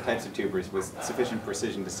 the types of tubers, with sufficient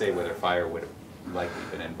precision to say whether fire would have likely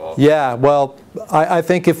been involved. Yeah, well, I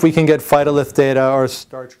think if we can get phytolith data or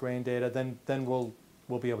starch grain data, then we'll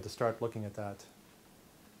be able to start looking at that.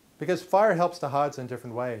 Because fire helps the Hadza in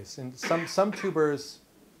different ways. In some tubers,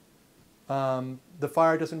 the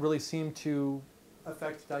fire doesn't really seem to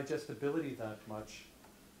affect digestibility that much,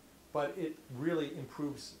 but it really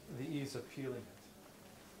improves the ease of peeling it.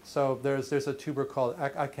 So there's a tuber called,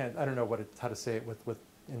 I don't know how to say it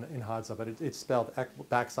in Hadza, but it's spelled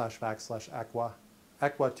 //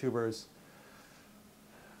 aqua tubers.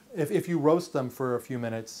 If you roast them for a few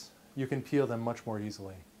minutes, you can peel them much more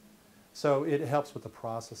easily. So it helps with the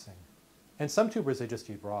processing. And some tubers they just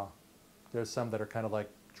eat raw. There's some that are kind of like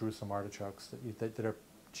Jerusalem artichokes that are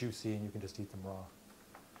juicy and you can just eat them raw.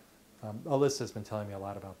 Alyssa's been telling me a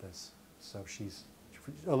lot about this. So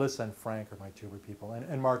Alyssa and Frank are my tuber people,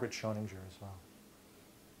 and Margaret Schoninger as well.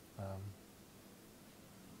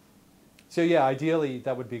 So yeah, ideally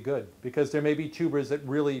that would be good, because there may be tubers that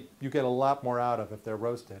really you get a lot more out of if they're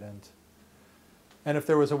roasted, and if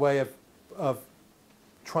there was a way of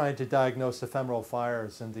trying to diagnose ephemeral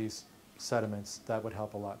fires in these sediments, that would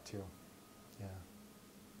help a lot too. Yeah.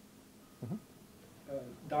 Mm-hmm.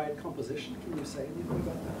 Diet composition, can you say anything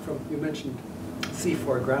about that? You mentioned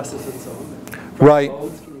C4 grasses and so on. From right.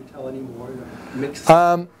 Bones, can you tell any more? Mixed.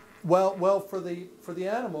 Well, for the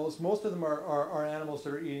animals, most of them are animals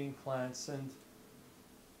that are eating plants, and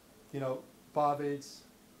bovids,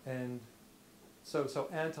 and so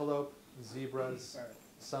antelope, zebras,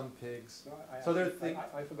 some pigs. No, I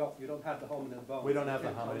forgot. You don't have the hominid bones. We don't have the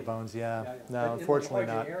hominid bones. Yeah. No, but unfortunately in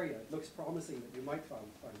the not. area, it looks promising that you might find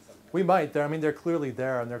something. We might. They're clearly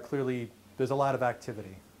there, and there's a lot of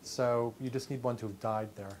activity. So you just need one to have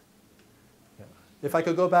died there. Yeah. If I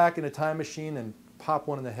could go back in a time machine and pop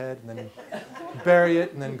one in the head and then bury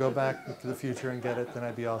it and then go back to the future and get it, then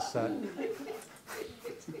I'd be all set. When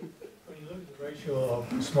you look at the ratio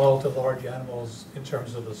of small to large animals in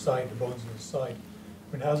terms of the site, the bones in the site,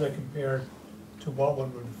 I mean, how does that compare to what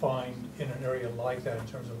one would find in an area like that in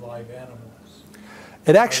terms of live animals?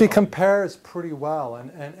 It actually compares pretty well,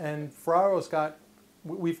 and Ferraro's got,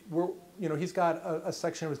 he's got a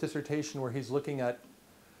section of his dissertation where he's looking at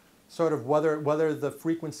sort of whether the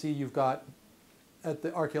frequency you've got at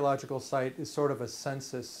the archaeological site is sort of a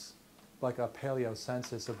census, like a paleo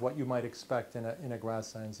census of what you might expect in a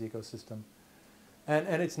grasslands ecosystem,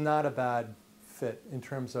 and it's not a bad fit in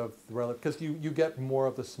terms of the relative, because you get more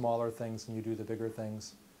of the smaller things than you do the bigger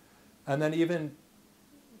things. And then even,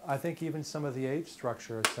 I think even some of the age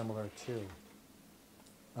structure is similar too.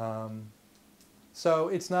 So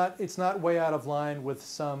it's not way out of line with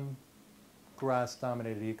some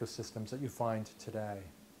grass-dominated ecosystems that you find today.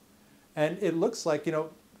 And it looks like, you know,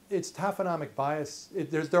 it's taphonomic bias.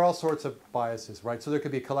 There are all sorts of biases, right? So there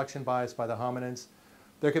could be collection bias by the hominins.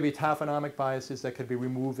 There could be taphonomic biases that could be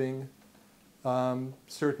removing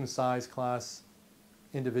certain size class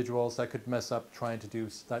individuals that could mess up trying to do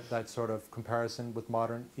that sort of comparison with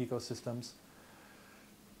modern ecosystems.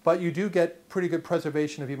 But you do get pretty good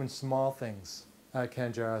preservation of even small things at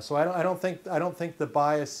Canberra. So I don't think the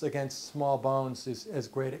bias against small bones is as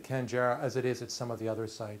great at Canberra as it is at some of the other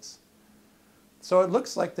sites. So it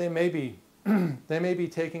looks like they may be they may be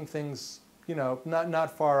taking things, you know,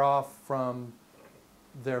 not far off from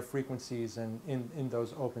their frequencies in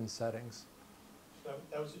those open settings. So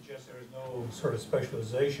that would suggest there is no sort of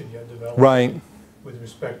specialization yet developed, Right. with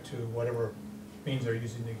respect to whatever means they're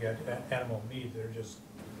using to get animal meat. They're just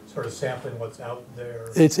sort of sampling what's out there.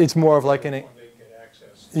 It's more of like they can get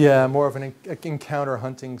access to. yeah, more of an encounter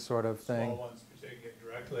hunting sort of thing. Small ones, which they can get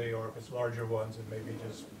directly, or if it's larger ones, it may be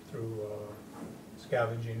just through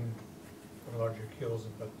scavenging from larger kills,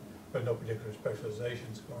 but no particular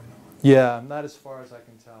specializations going on. Yeah, not as far as I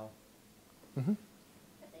can tell. Mm-hmm.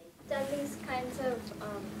 Have they done these kinds of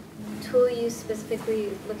tool use,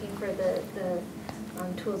 specifically looking for the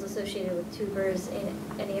tools associated with tubers in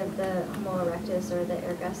any of the Homo erectus or the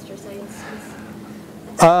ergaster sites?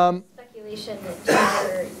 Speculation that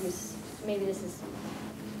tuber use, maybe this is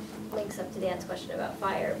links up to Dan's question about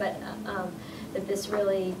fire, but that this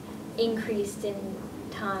really increased in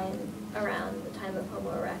time around the time of Homo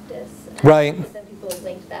erectus. And Right. then people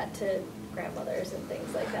link that to grandmothers and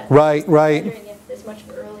things like that. Right, right. I'm wondering if this much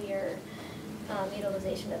earlier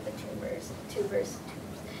utilization of the tubers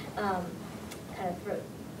kind of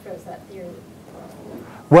throws that theory.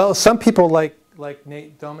 Well, some people like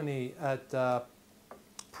Nate Dominy at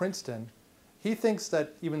Princeton, he thinks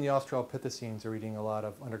that even the Australopithecines are eating a lot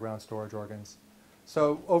of underground storage organs.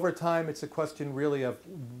 So over time, it's a question really of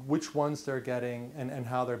which ones they're getting and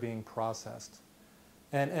how they're being processed.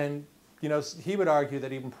 And you know, he would argue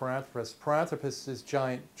that even Paranthropus'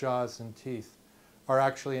 giant jaws and teeth are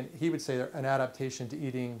actually, he would say, they're an adaptation to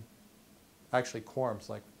eating actually corms,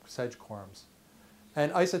 like sedge corms.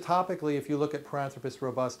 And isotopically, if you look at Paranthropus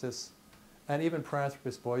robustus and even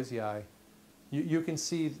Paranthropus boisei, you can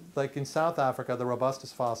see, like in South Africa, the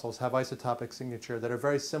robustus fossils have isotopic signature that are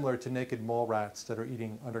very similar to naked mole rats that are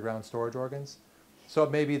eating underground storage organs. So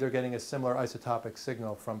maybe they're getting a similar isotopic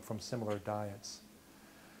signal from similar diets.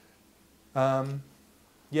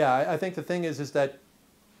 Yeah, I think the thing is that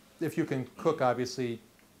if you can cook, obviously,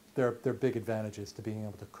 there are big advantages to being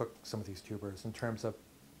able to cook some of these tubers in terms of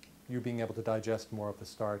you being able to digest more of the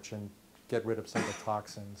starch and get rid of some of the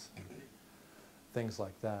toxins, and things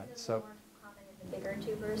like that. So. The bigger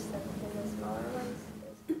tubers than in the smaller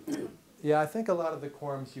ones? Yeah, I think a lot of the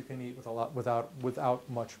corms you can eat without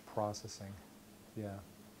much processing. Yeah.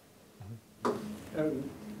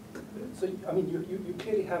 So, I mean, you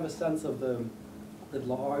clearly have a sense of the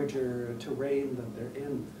larger terrain that they're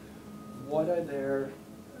in. What are their,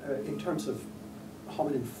 in terms of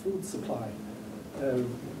hominin food supply,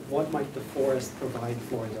 what might the forest provide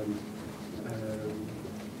for them?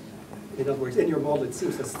 In other words, in your model, it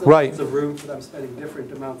seems there's still lots of room for them spending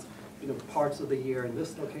different amounts, you know, parts of the year in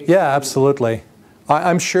this location. Yeah, absolutely.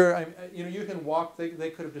 I'm sure, you know, you can walk, they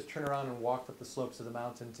could have just turned around and walked up the slopes of the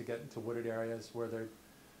mountain to get into wooded areas where there'd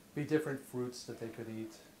be different fruits that they could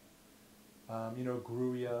eat. You know,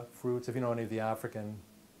 gruya fruits, if you know any of the African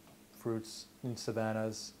fruits in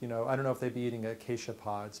savannas. You know, I don't know if they'd be eating acacia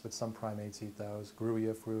pods, but some primates eat those,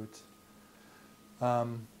 gruya fruit.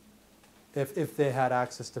 If they had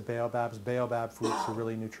access to baobab fruits are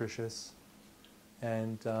really nutritious.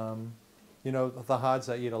 And, you know, the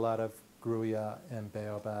Hadza eat a lot of gruya and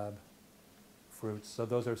baobab fruits. So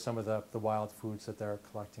those are some of the wild foods that they're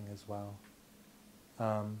collecting as well.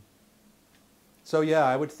 So yeah,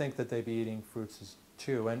 I would think that they'd be eating fruits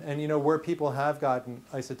too. And you know, where people have gotten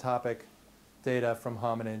isotopic data from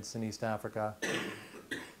hominids in East Africa,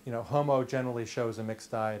 you know, Homo generally shows a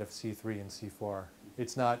mixed diet of C3 and C4.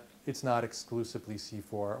 It's not exclusively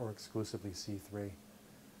C4 or exclusively C3.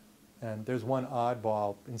 And there's one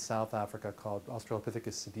oddball in South Africa called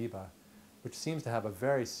Australopithecus sediba, which seems to have a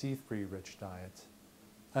very C3 rich diet.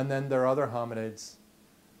 And then there are other hominids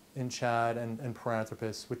in Chad and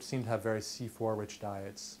Paranthropus, which seem to have very C4 rich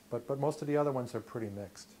diets. But most of the other ones are pretty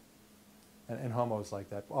mixed. And Homos like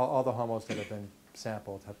that. All the Homos that have been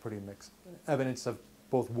sampled have pretty mixed evidence of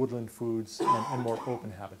both woodland foods and more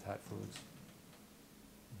open habitat foods.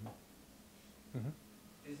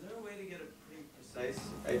 Is there a way to get a pretty precise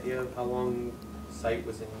idea of how long the site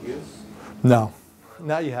was in use? No,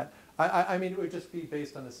 not yet. I mean, it would just be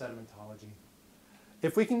based on the sedimentology.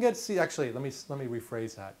 If we can get, actually, let me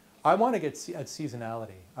rephrase that. I want to get at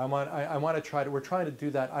seasonality. I want to try to, we're trying to do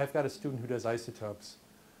that. I've got a student who does isotopes.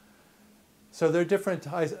 So there are different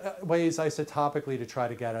ways isotopically to try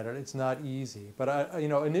to get at it. It's not easy. But you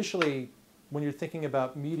know, initially, when you're thinking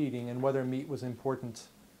about meat eating and whether meat was important,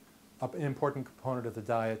 an important component of the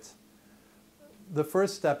diet, the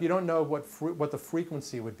first step, you don't know what the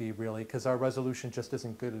frequency would be really, because our resolution just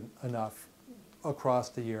isn't good enough across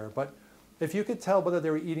the year. But if you could tell whether they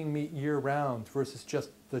were eating meat year-round versus just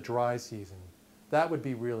the dry season, that would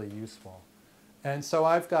be really useful. And so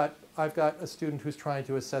I've got a student who's trying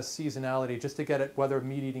to assess seasonality just to get at whether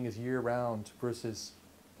meat eating is year-round versus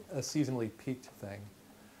a seasonally peaked thing.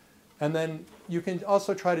 And then you can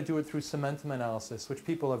also try to do it through cementum analysis, which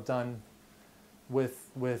people have done with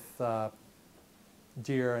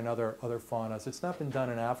deer and other faunas. It's not been done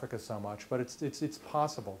in Africa so much, but it's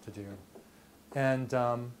possible to do. And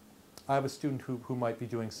I have a student who might be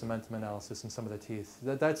doing cementum analysis in some of the teeth.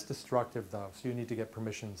 That's destructive though, so you need to get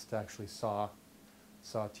permissions to actually saw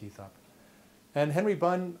teeth up. And Henry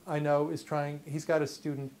Bunn, I know, is trying, he's got a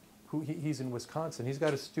student he's in Wisconsin. He's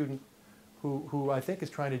got a student who I think is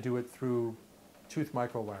trying to do it through tooth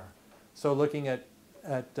microwear. So looking at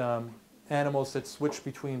animals that switch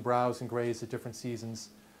between browse and graze at different seasons,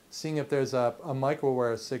 seeing if there's a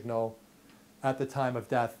microwear signal at the time of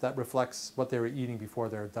death that reflects what they were eating before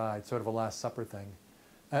they died, sort of a Last Supper thing.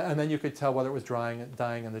 And then you could tell whether it was dying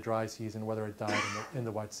in the dry season, whether it died in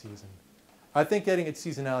the wet season. I think getting at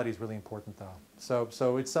seasonality is really important though.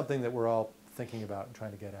 So it's something that we're all thinking about and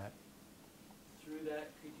trying to get at. Through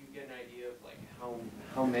that, could you get an idea of like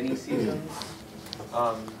how many seasons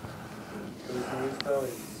for the canoes though?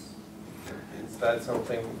 Is that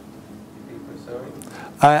something you'd be pursuing?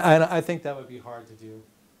 I think that would be hard to do.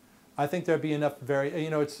 I think there'd be enough you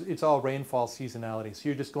know, it's all rainfall seasonality. So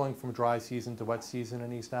you're just going from dry season to wet season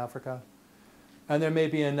in East Africa. And there may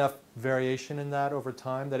be enough variation in that over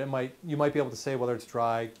time that you might be able to say whether it's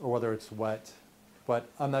dry or whether it's wet. But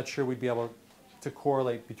I'm not sure we'd be able to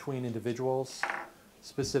correlate between individuals.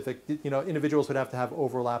 You know, individuals would have to have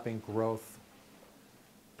overlapping growth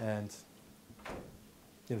and,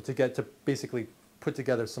 you know, to basically put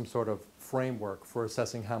together some sort of framework for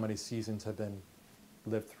assessing how many seasons have been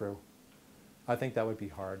lived through. I think that would be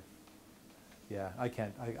hard. Yeah, I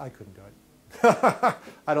couldn't do it.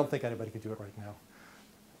 I don't think anybody could do it right now.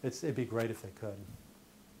 It'd be great if they could.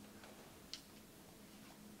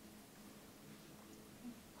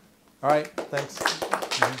 All right, thanks.